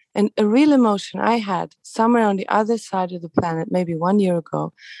 So, and a real emotion I had somewhere on the other side of the planet, maybe 1 year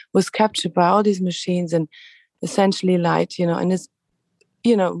ago, was captured by all these machines and essentially light, and is,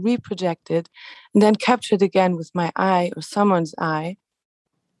 reprojected and then captured again with my eye or someone's eye.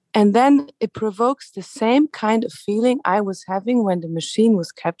 And then it provokes the same kind of feeling I was having when the machine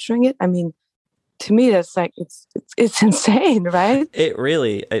was capturing it. I mean, to me, that's like, it's insane, right? It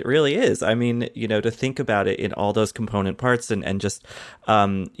really is. I mean, to think about it in all those component parts and just,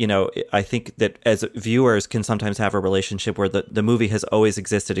 I think that as viewers can sometimes have a relationship where the movie has always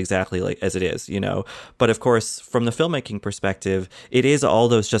existed exactly like as it is, But of course, from the filmmaking perspective, it is all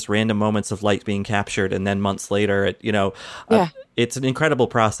those just random moments of light being captured, and then months later, it's an incredible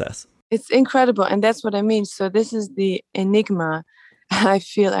process. It's incredible. And that's what I mean. So this is the enigma I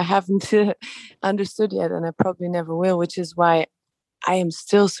feel I haven't understood yet, and I probably never will, which is why I am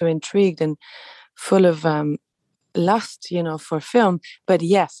still so intrigued and full of lust, for film. But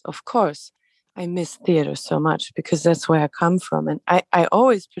yes, of course, I miss theater so much because that's where I come from. And I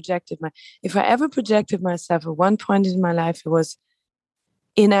always projected if I ever projected myself at one point in my life, it was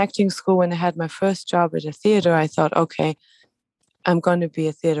in acting school when I had my first job at a theater. I thought, okay, I'm going to be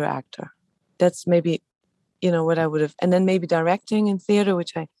a theater actor. That's maybe what I would have, and then maybe directing in theater,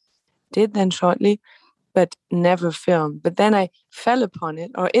 which I did then shortly, but never film. But then I fell upon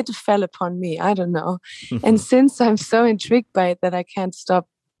it, or it fell upon me, I don't know. And since I'm so intrigued by it that I can't stop,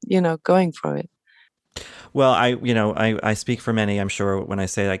 going for it. Well, I speak for many, I'm sure, when I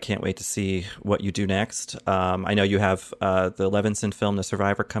say I can't wait to see what you do next. I know you have the Levinson film, The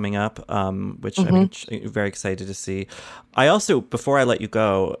Survivor, coming up, which I'm very excited to see. I also, before I let you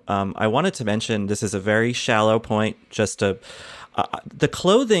go, I wanted to mention, this is a very shallow point, just the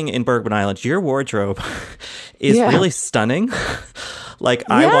clothing in Bergman Island, your wardrobe is really stunning. Like,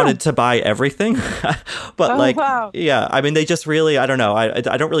 I wanted to buy everything, but wow. I mean, they just really, I don't know. I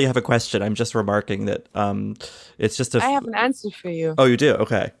don't really have a question. I'm just remarking that it's just I have an answer for you. Oh, you do?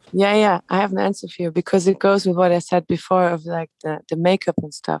 Okay. Yeah. I have an answer for you because it goes with what I said before of like the makeup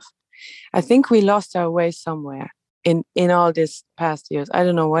and stuff. I think we lost our way somewhere in all these past years. I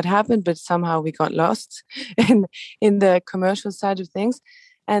don't know what happened, but somehow we got lost in the commercial side of things.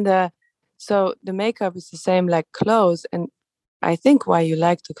 And so the makeup is the same like clothes. And I think why you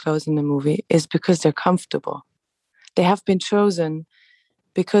like the clothes in the movie is because they're comfortable. They have been chosen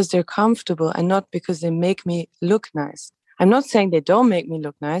because they're comfortable and not because they make me look nice. I'm not saying they don't make me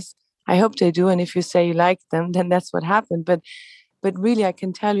look nice. I hope they do. And if you say you like them, then that's what happened. But really, I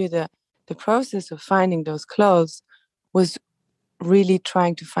can tell you the process of finding those clothes was really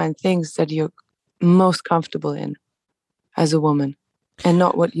trying to find things that you're most comfortable in as a woman and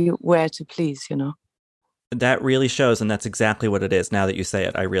not what you wear to please, you know. That really shows, and that's exactly what it is. Now that you say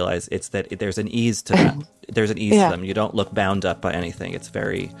it, I realize it's that there's an ease to that. There's an ease to them. You don't look bound up by anything. It's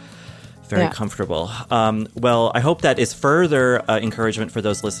very, very comfortable. Well, I hope that is further encouragement for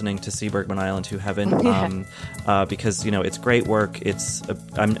those listening to see Bergman Island who haven't, because it's great work. It's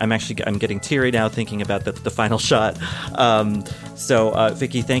I'm getting teary now thinking about the final shot. So,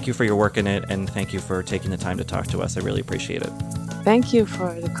 Vicky, thank you for your work in it, and thank you for taking the time to talk to us. I really appreciate it. Thank you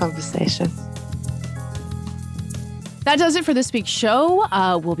for the conversation. That does it for this week's show.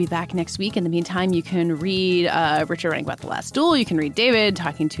 We'll be back next week. In the meantime, you can read Richard writing about The Last Duel. You can read David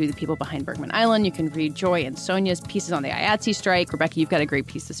talking to the people behind Bergman Island. You can read Joy and Sonia's pieces on the IATSE strike. Rebecca, you've got a great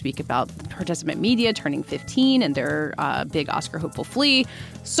piece this week about Participant Media turning 15 and their big Oscar hopeful Flea.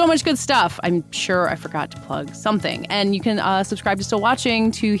 So much good stuff. I'm sure I forgot to plug something. And you can subscribe to Still Watching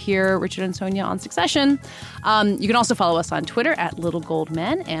to hear Richard and Sonia on Succession. You can also follow us on Twitter at Little Gold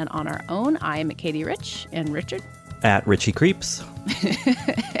Men, and on our own, I am at Katie Rich, and Richard at Richie Creeps.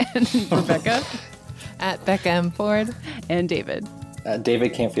 And Rebecca at Becca M. Ford. And David.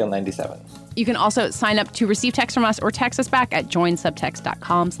 David Canfield 97. You can also sign up to receive text from us or text us back at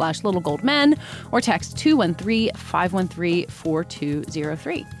joinsubtext.com/littlegoldmen or text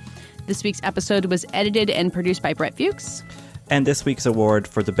 213-513-4203. This week's episode was edited and produced by Brett Fuchs. And this week's award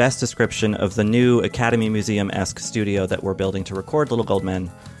for the best description of the new Academy Museum-esque studio that we're building to record Little Gold Men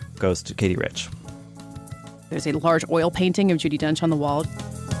goes to Katie Rich. There's a large oil painting of Judi Dench on the wall.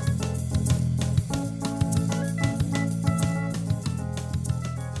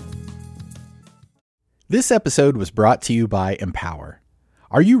 This episode was brought to you by Empower.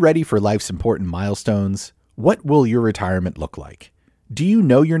 Are you ready for life's important milestones? What will your retirement look like? Do you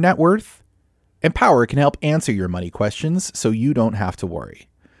know your net worth? Empower can help answer your money questions so you don't have to worry.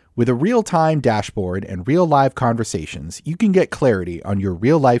 With a real-time dashboard and real-live conversations, you can get clarity on your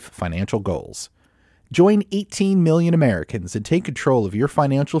real-life financial goals. Join 18 million Americans and take control of your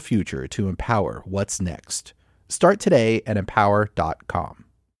financial future to empower what's next. Start today at empower.com.